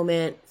aha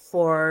moment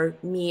for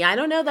me. I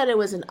don't know that it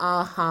was an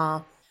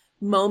aha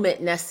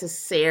moment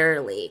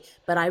necessarily,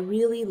 but I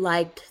really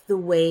liked the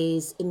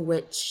ways in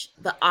which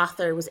the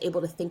author was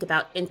able to think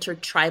about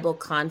intertribal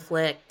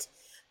conflict,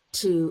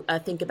 to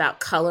think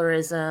about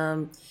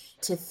colorism,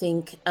 to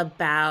think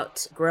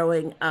about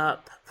growing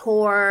up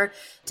poor,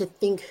 to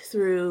think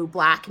through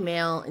Black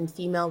male and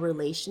female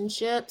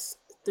relationships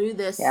through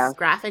this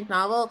graphic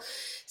novel.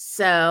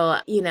 So,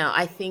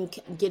 I think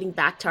getting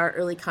back to our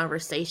early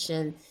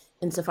conversation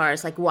insofar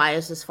as like, why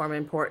is this form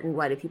important?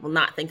 Why do people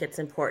not think it's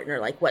important?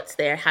 Or like, what's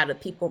there? How do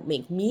people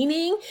make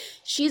meaning?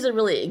 She's a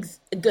really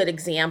good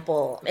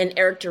example. And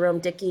Eric Jerome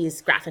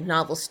Dickey's graphic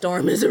novel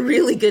Storm is a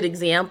really good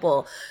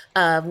example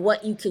of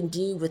what you can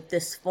do with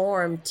this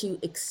form to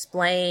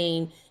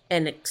explain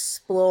and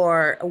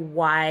explore a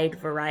wide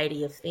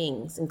variety of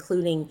things,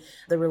 including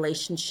the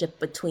relationship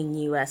between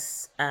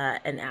U.S.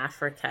 And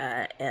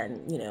Africa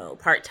and,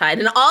 apartheid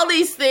and all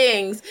these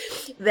things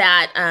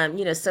that,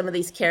 some of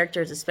these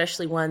characters,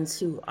 especially ones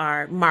who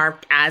are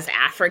marked as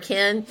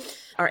African,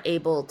 are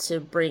able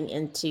to bring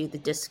into the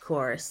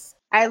discourse.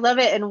 I love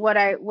it. And what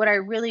I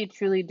really,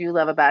 truly do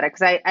love about it,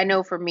 because I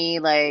know for me,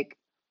 like,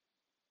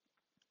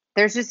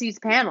 there's just these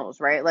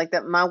panels, right? Like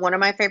one of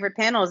my favorite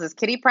panels is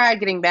Kitty Pryde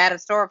getting mad at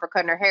Sora for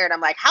cutting her hair. And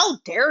I'm like, how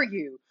dare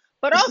you?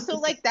 But also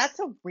like, that's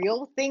a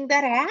real thing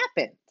that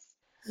happens.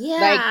 Yeah.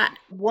 Like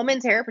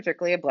woman's hair,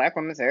 particularly a Black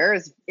woman's hair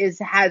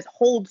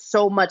holds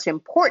so much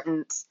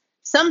importance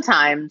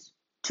sometimes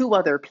to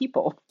other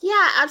people.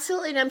 Yeah,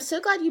 absolutely. And I'm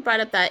so glad you brought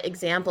up that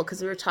example,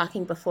 because we were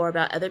talking before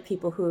about other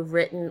people who have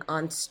written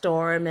on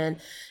Storm. And,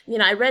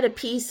 I read a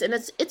piece, and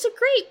it's a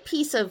great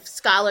piece of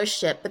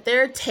scholarship, but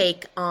their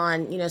take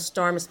on,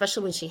 Storm,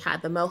 especially when she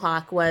had the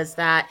mohawk, was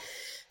that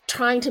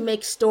trying to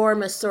make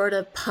Storm a sort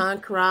of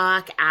punk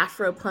rock,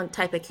 Afro-punk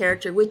type of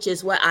character, which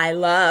is what I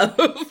love.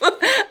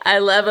 I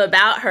love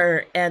about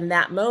her. And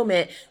that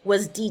moment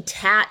was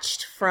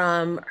detached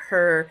from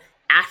her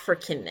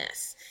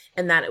Africanness,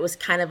 and that it was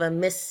kind of a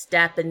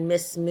misstep and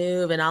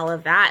mismove and all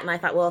of that. And I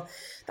thought, well,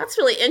 that's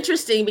really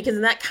interesting, because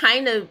that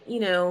kind of,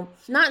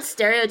 not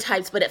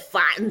stereotypes, but it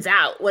flattens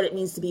out what it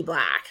means to be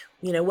Black,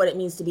 what it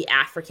means to be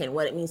African,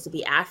 what it means to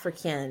be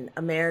African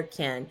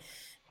American.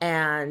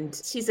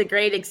 And she's a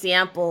great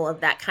example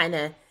of that kind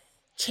of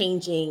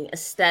changing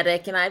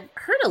aesthetic. And I've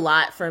heard a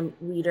lot from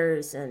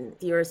readers and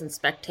viewers and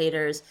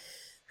spectators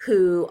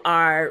who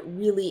are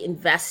really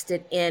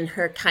invested in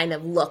her kind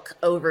of look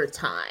over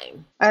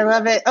time. I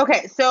love it.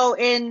 Okay, so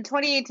in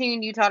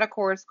 2018, you taught a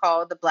course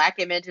called The Black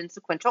Image in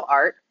Sequential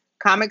Art,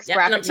 Comics,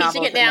 Graphic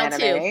Novels, and Anime.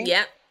 Too.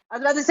 Yep. I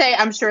was about to say,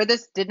 I'm sure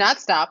this did not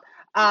stop.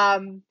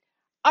 All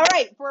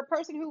right, for a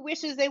person who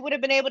wishes they would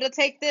have been able to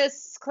take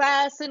this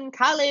class in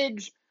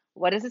college,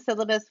 what is the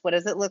syllabus? What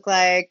does it look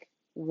like?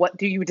 What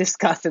do you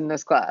discuss in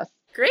this class?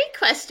 Great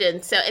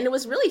question. So, and it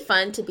was really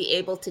fun to be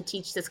able to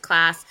teach this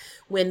class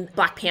when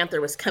Black Panther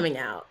was coming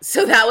out.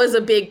 So that was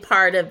a big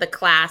part of the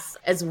class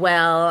as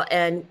well.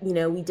 And,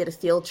 we did a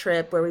field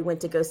trip where we went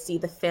to go see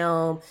the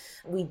film.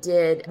 We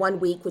did 1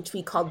 week, which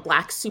we called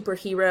Black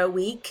Superhero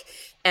Week.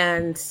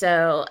 And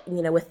so,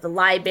 with the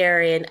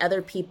library and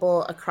other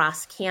people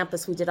across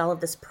campus, we did all of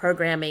this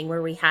programming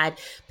where we had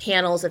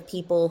panels of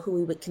people who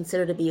we would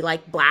consider to be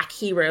like Black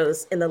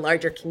heroes in the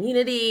larger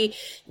community.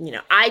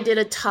 I did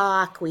a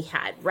talk, we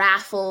had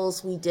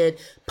raffles, we did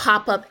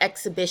pop-up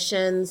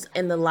exhibitions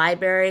in the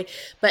library.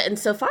 But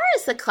insofar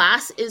as the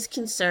class is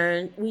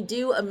concerned, we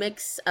do a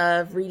mix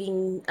of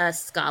reading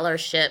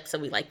scholarship. So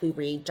we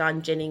read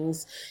John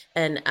Jennings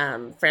and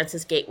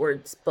Francis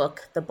Gateward's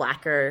book, The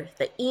Blacker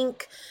the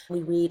Ink.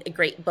 We read a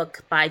great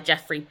book by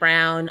Jeffrey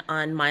Brown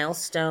on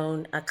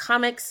Milestone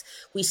Comics.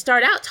 We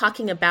start out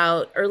talking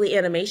about early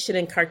animation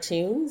and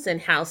cartoons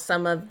and how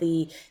some of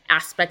the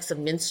aspects of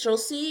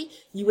minstrelsy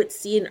you would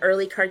see in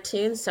early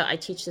cartoons. So I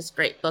teach this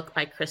great book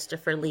by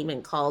Christopher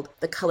Lehman called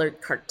The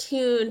Colored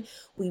Cartoon.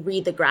 We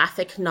read the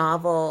graphic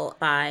novel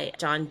by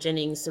John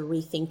Jennings, The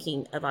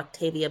Rethinking of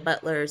Octavia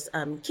Butler's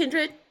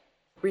Kindred.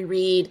 We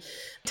read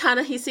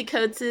Ta-Nehisi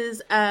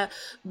Coates'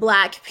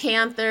 Black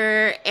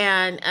Panther,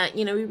 and,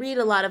 we read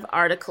a lot of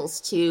articles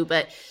too.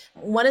 But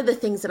one of the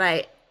things that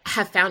I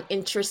have found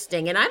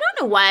interesting, and I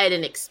don't know why I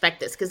didn't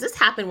expect this, because this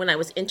happened when I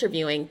was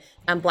interviewing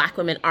Black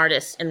women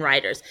artists and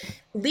writers.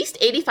 At least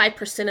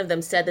 85% of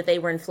them said that they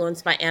were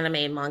influenced by anime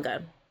and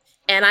manga.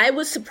 And I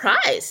was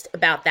surprised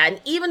about that.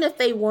 And even if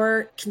they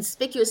weren't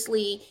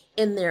conspicuously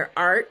in their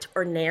art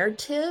or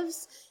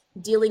narratives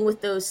dealing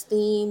with those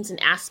themes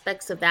and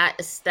aspects of that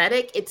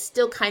aesthetic, it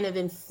still kind of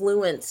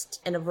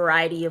influenced in a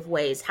variety of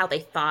ways how they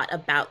thought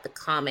about the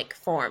comic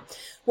form.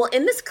 Well,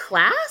 in this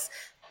class,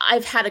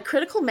 I've had a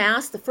critical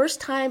mass the first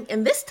time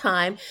and this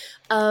time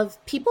of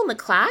people in the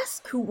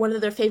class who one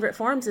of their favorite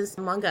forms is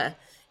manga,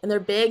 and they're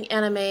big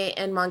anime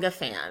and manga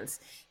fans.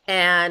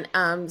 And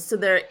so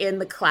they're in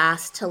the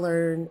class to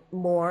learn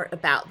more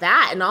about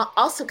that, and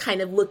also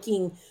kind of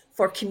looking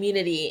for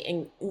community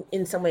and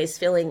in some ways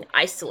feeling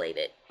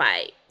isolated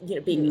by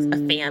being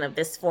a fan of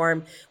this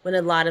form, when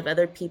a lot of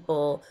other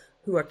people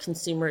who are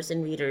consumers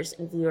and readers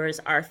and viewers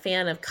are a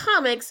fan of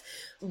comics,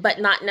 but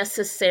not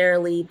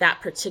necessarily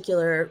that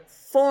particular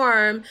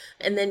form.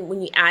 And then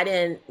when you add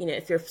in,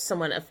 if you're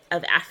someone of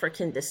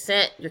African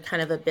descent, your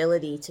kind of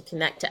ability to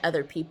connect to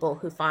other people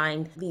who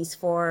find these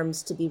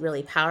forms to be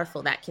really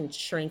powerful, that can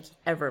shrink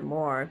ever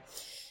more.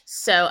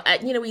 So,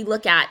 we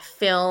look at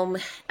film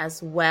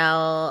as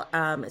well.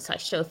 So I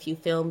show a few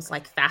films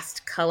like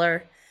Fast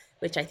Color,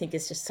 which I think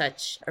is just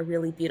such a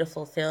really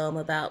beautiful film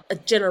about a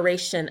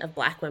generation of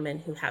Black women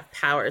who have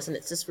powers. And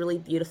it's this really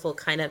beautiful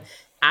kind of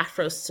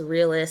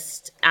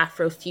Afro-surrealist,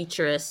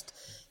 Afro-futurist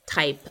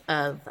type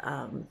of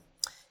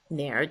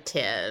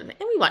narrative.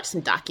 And we watch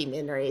some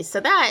documentaries. So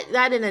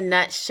that in a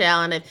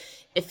nutshell. And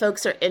if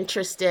folks are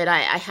interested,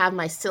 I have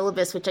my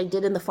syllabus, which I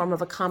did in the form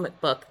of a comic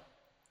book,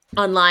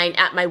 online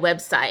at my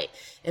website,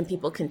 and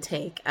people can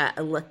take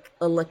a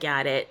look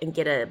at it and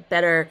get a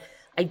better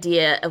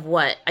idea of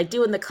what I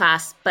do in the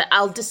class. But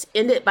I'll just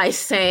end it by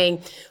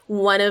saying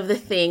one of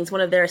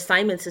their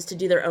assignments is to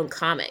do their own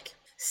comic.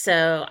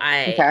 So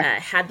I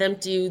had them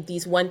do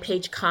these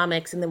one-page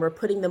comics, and then we're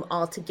putting them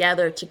all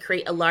together to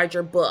create a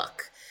larger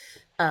book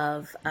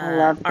of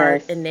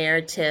art and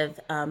narrative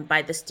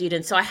by the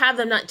students. So I have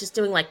them not just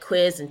doing like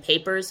quiz and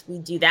papers, we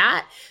do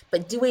that,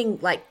 but doing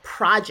like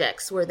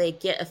projects where they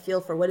get a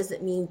feel for what does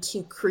it mean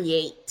to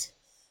create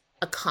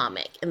a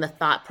comic and the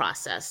thought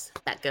process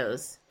that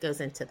goes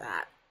into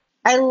that.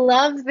 I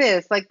love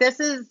this. Like,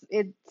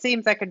 it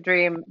seems like a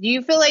dream. Do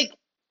you feel like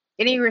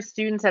any of your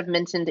students have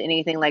mentioned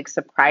anything like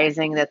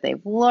surprising that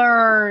they've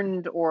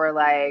learned, or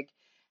like,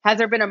 has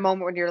there been a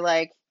moment when you're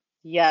like,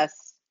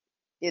 yes,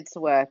 it's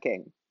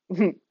working?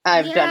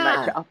 I've done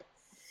my job.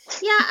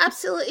 Yeah,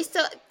 absolutely.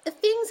 So the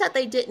things that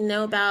they didn't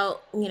know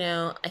about,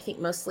 I think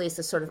mostly is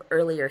the sort of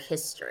earlier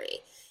history.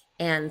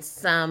 And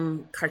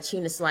some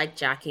cartoonists like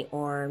Jackie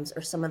Orms,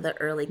 or some of the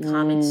early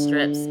comic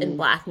strips in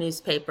Black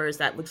newspapers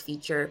that would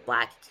feature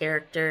Black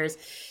characters,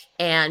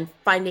 and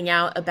finding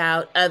out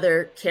about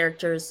other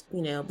characters,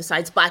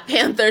 besides Black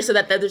Panther, so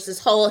that there's this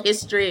whole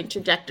history and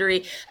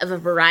trajectory of a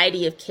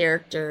variety of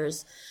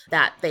characters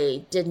that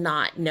they did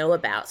not know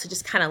about. So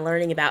just kind of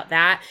learning about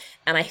that.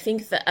 And I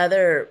think the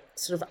other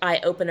sort of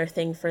eye-opener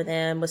thing for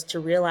them was to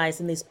realize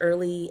in these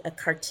early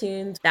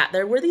cartoons that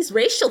there were these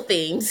racial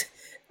themes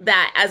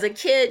that as a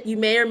kid you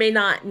may or may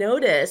not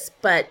notice,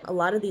 but a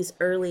lot of these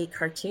early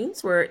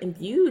cartoons were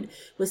imbued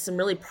with some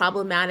really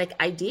problematic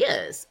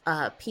ideas,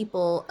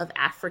 people of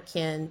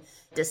African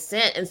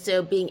descent. And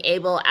so being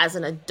able as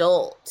an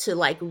adult to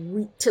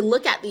to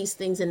look at these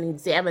things and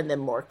examine them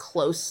more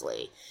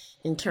closely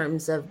in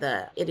terms of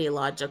the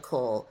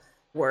ideological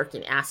work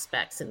and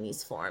aspects in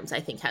these forms, I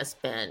think has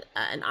been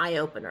an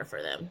eye-opener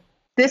for them.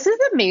 This is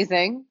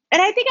amazing.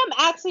 And I think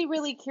I'm actually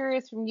really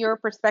curious from your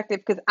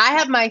perspective, because I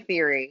have my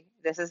theory,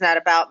 this is not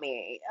about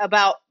me,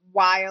 about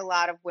why a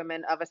lot of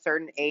women of a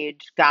certain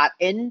age got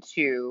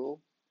into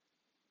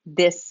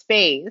this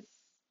space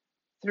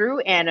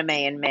through anime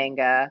and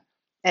manga,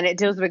 and it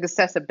deals with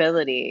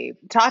accessibility.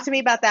 Talk to me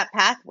about that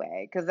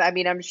pathway, because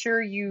I'm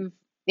sure in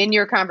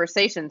your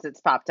conversations,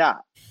 it's popped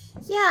up.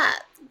 Yeah,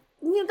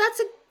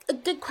 that's a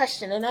good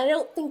question. And I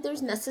don't think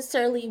there's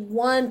necessarily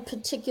one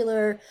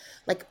particular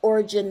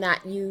origin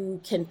that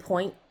you can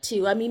point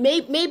to.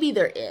 Maybe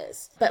there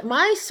is, but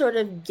my sort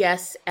of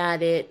guess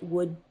at it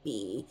would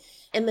be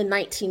in the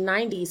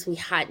 1990s, we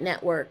had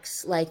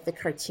networks like the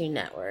Cartoon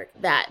Network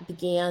that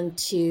began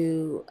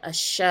to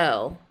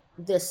show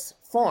this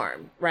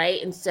form,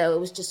 right? And so it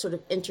was just sort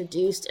of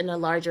introduced in a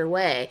larger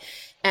way.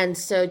 And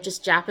so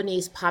just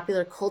Japanese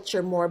popular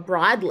culture more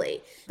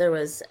broadly, there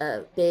was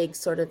a big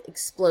sort of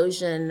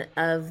explosion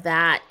of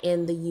that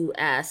in the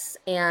US.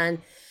 And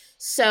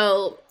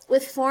so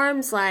with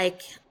forms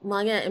like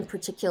manga in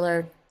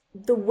particular,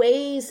 the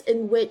ways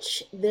in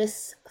which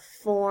this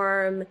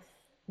form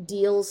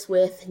deals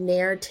with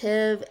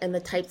narrative and the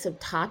types of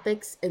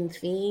topics and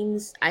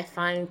themes I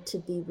find to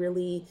be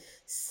really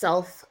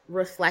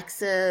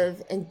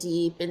self-reflexive and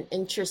deep and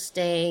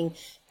interesting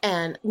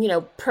and,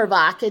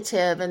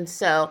 provocative. And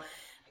so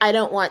I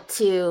don't want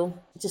to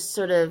just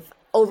sort of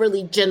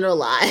overly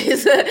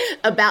generalize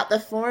about the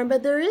form,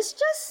 but there is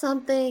just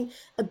something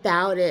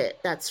about it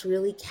that's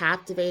really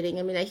captivating.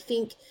 I mean, I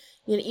think,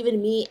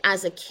 even me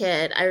as a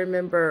kid, I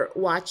remember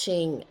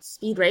watching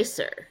Speed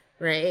Racer,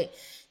 right?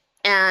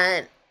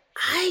 And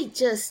I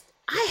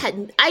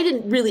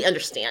didn't really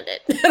understand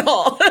it at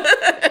all.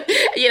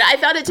 I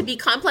found it to be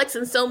complex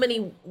in so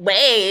many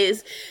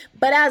ways,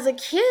 but as a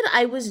kid,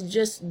 I was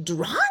just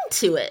drawn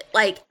to it.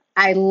 Like,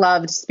 I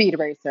loved Speed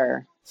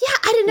Racer. Yeah,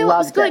 I didn't know what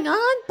was Loved going it.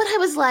 on, but I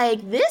was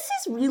like, this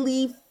is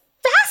really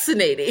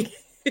fascinating.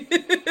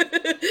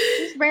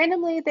 Just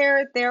randomly,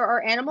 there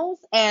are animals,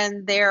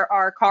 and there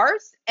are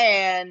cars,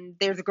 and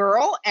there's a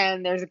girl,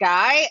 and there's a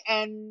guy,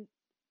 and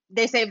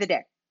they save the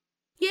day.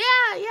 Yeah.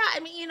 I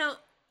mean,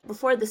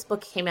 before this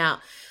book came out,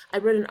 I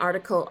wrote an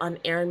article on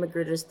Aaron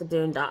Magruder's The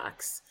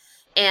Boondocks.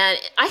 And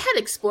I had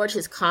explored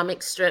his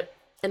comic strip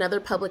in other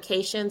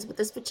publications, but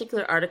this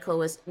particular article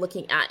was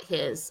looking at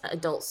his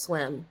Adult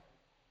Swim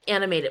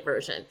animated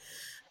version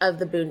of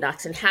The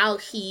Boondocks and how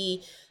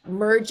he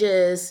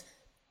merges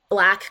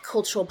Black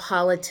cultural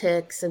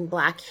politics and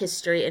Black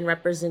history and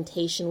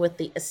representation with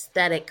the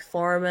aesthetic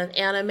form of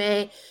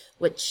anime,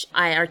 which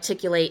I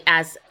articulate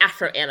as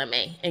Afro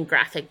anime and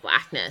graphic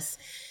Blackness.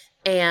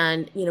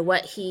 And,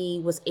 what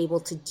he was able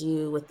to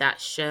do with that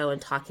show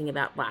and talking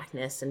about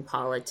Blackness and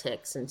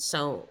politics and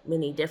so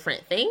many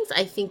different things,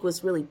 I think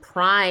was really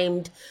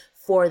primed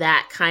for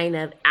that kind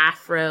of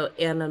Afro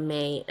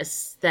anime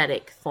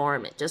aesthetic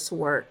form. It just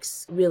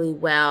works really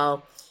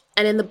well.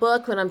 And in the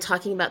book, when I'm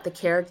talking about the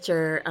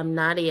character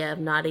Nadia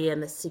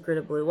and the Secret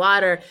of Blue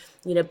Water,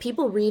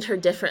 people read her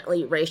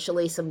differently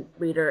racially. Some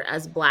read her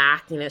as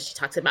Black. She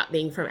talks about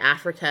being from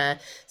Africa.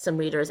 Some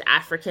read her as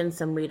African.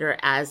 Some read her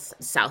as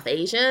South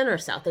Asian or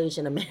South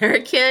Asian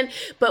American.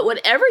 But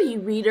whatever you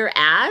read her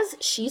as,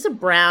 she's a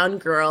brown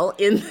girl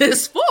in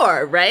this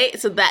form, right?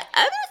 So that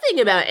other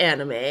thing about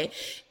anime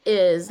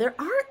is there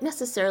aren't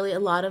necessarily a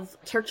lot of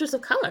characters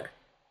of color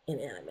in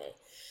anime.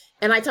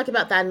 And I talk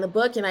about that in the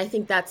book, and I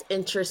think that's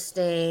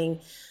interesting.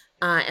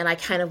 And I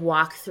kind of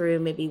walk through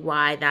maybe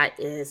why that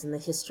is and the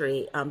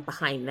history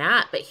behind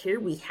that. But here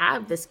we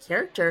have this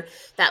character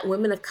that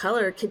women of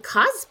color could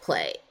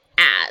cosplay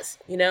as,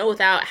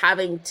 without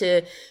having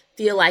to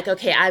feel like,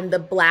 okay, I'm the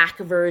Black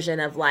version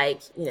of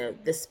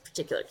this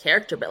particular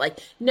character.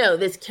 But no,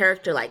 this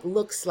character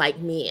looks like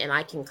me and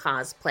I can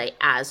cosplay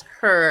as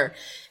her.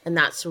 And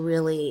that's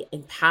really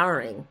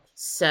empowering.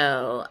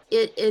 So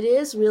it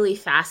is really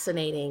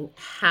fascinating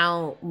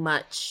how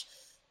much,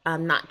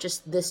 not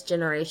just this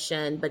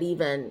generation, but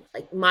even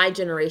my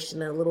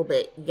generation, a little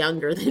bit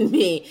younger than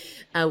me,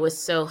 was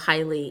so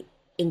highly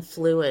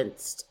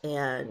influenced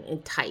and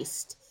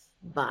enticed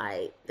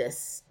by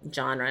this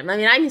genre. I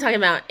mean, I've been talking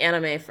about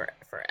anime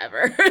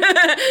forever.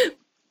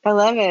 I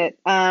love it.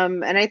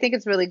 And I think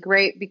it's really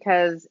great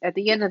because at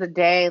the end of the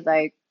day,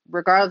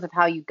 regardless of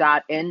how you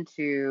got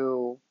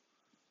into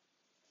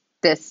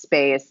this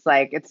space,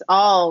 it's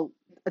all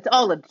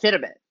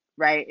legitimate,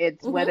 right?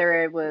 It's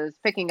whether it was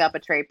picking up a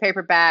trade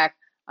paperback,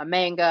 a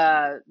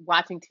manga,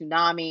 watching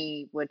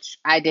Toonami, which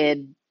I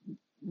did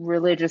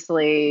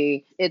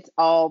religiously. It's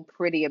all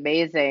pretty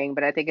amazing.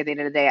 But I think at the end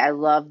of the day, I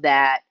love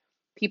that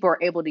people are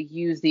able to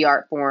use the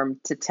art form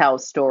to tell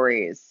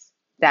stories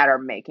that are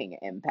making an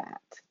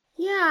impact.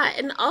 Yeah,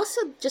 and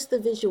also just the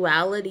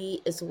visuality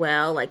as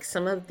well.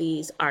 Some of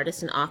these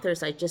artists and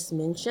authors I just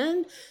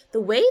mentioned, the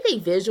way they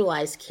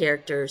visualize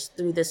characters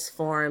through this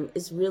form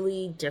is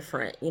really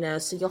different,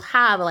 So you'll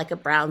have a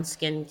brown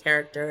skinned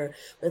character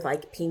with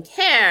pink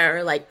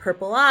hair or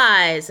purple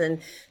eyes and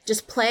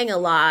just playing a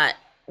lot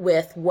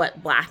with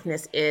what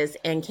Blackness is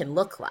and can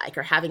look like,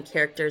 or having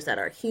characters that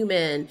are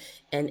human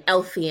and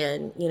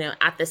elfian,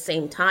 at the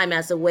same time,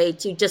 as a way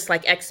to, just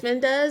like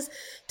X-Men does,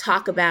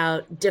 talk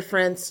about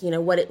difference,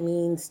 what it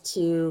means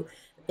to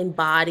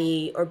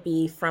embody or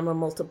be from a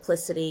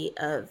multiplicity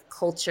of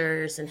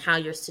cultures and how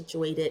you're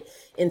situated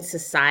in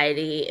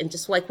society, and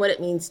just what it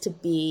means to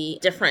be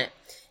different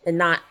and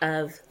not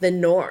of the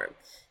norm.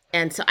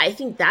 And so I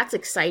think that's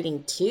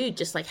exciting too,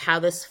 just how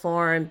this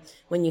form,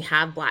 when you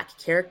have Black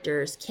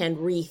characters, can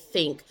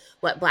rethink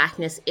what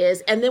Blackness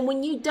is. And then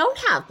when you don't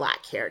have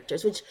Black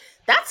characters, which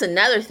that's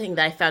another thing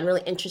that I found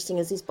really interesting,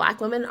 is these Black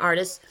women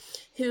artists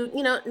who,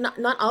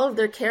 not all of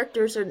their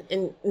characters, or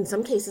in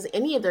some cases,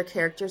 any of their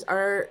characters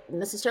are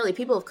necessarily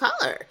people of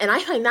color. And I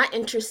find that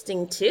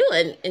interesting too.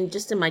 And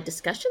just in my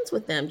discussions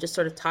with them, just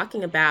sort of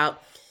talking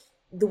about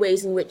the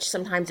ways in which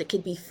sometimes it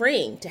could be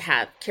freeing to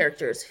have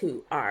characters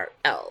who are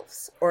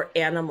elves or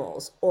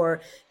animals,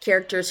 or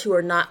characters who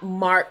are not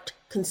marked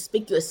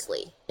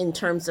conspicuously in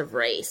terms of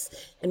race,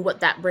 and what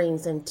that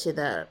brings into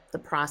the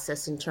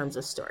process in terms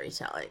of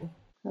storytelling.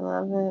 I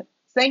love it.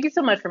 Thank you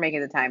so much for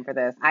making the time for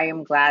this. I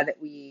am glad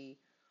that we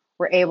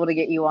were able to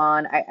get you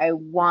on. I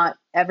want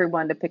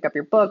everyone to pick up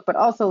your book, but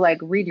also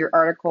read your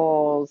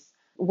articles.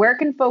 Where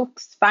can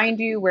folks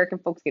find you? Where can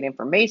folks get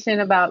information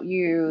about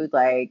you?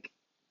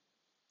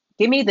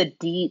 Give me the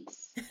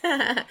deets.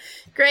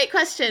 Great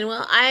question.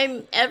 Well,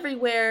 I'm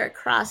everywhere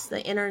across the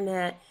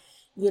internet.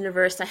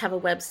 universe, I have a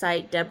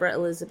website,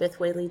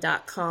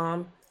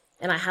 DeborahElizabethWhaley.com,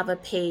 and I have a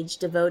page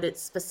devoted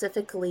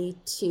specifically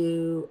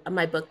to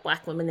my book,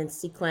 Black Women in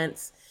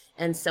Sequence.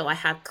 And so I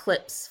have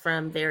clips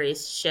from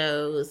various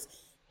shows,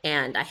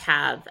 and I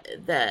have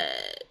the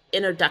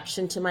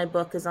introduction to my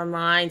book is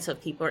online. So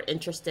if people are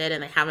interested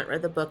and they haven't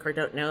read the book or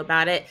don't know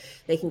about it,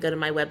 they can go to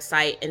my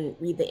website and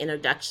read the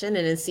introduction,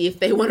 and then see if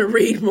they want to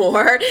read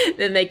more,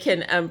 then they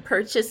can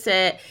purchase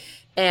it.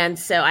 And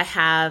so I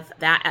have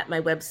that at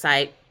my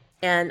website.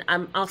 And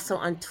I'm also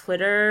on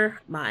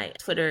Twitter. My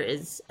Twitter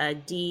is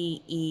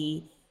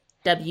DEWHALEY,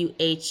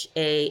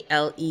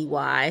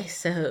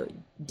 so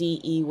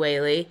DE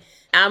Whaley.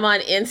 I'm on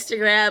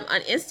Instagram.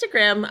 On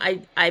Instagram,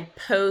 I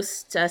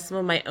post some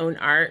of my own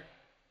art.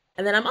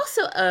 And then I'm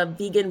also a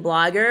vegan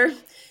blogger.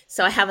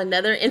 So I have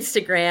another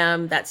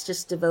Instagram that's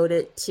just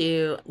devoted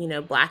to,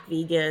 Black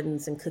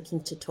vegans and cooking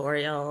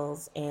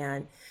tutorials,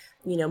 and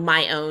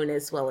my own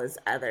as well as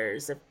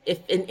others, if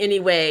in any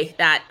way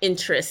that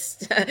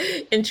interests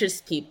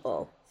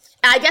people.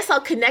 I guess I'll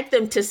connect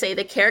them to say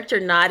the character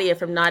Nadia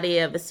from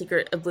Nadia of The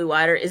Secret of Blue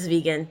Water is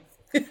vegan.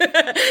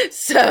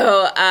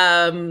 So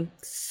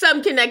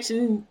some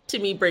connection to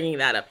me bringing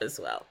that up as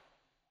well.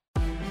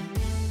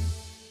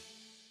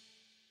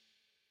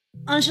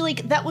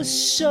 Angelique, that was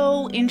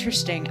so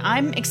interesting.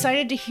 I'm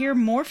excited to hear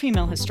more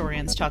female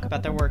historians talk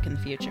about their work in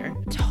the future.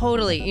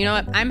 Totally. You know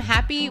what? I'm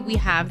happy we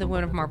have the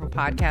Women of Marvel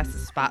podcast to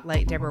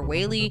spotlight Deborah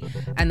Whaley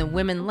and the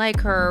women like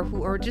her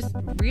who are just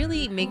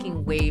really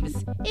making waves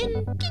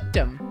in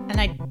geekdom.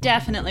 And I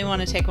definitely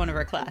want to take one of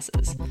her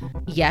classes.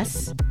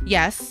 Yes,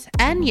 yes,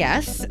 and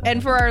yes.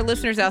 And for our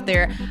listeners out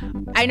there,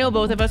 I know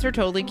both of us are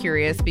totally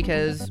curious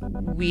because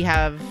we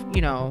have,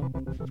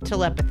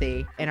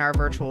 telepathy in our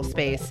virtual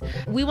space.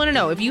 We want to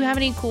know if you have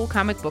any cool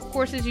comic book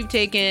courses you've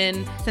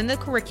taken, send the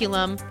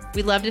curriculum.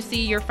 We'd love to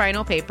see your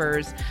final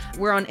papers.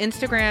 We're on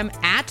Instagram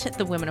at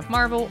the Women of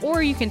Marvel,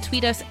 or you can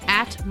tweet us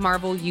at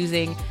Marvel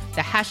using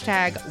the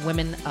hashtag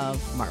Women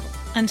of Marvel.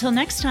 Until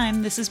next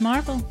time, this is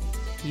Marvel,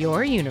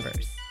 your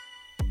universe.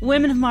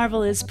 Women of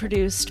Marvel is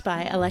produced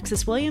by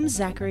Alexis Williams,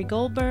 Zachary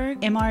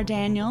Goldberg, M.R.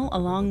 Daniel,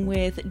 along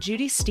with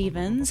Judy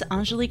Stevens,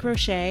 Angelique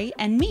Roche,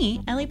 and me,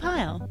 Ellie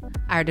Pyle.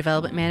 Our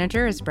development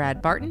manager is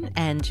Brad Barton,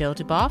 and Jill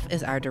DuBoff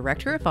is our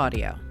director of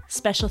audio.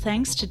 Special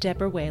thanks to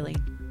Deborah Whaley.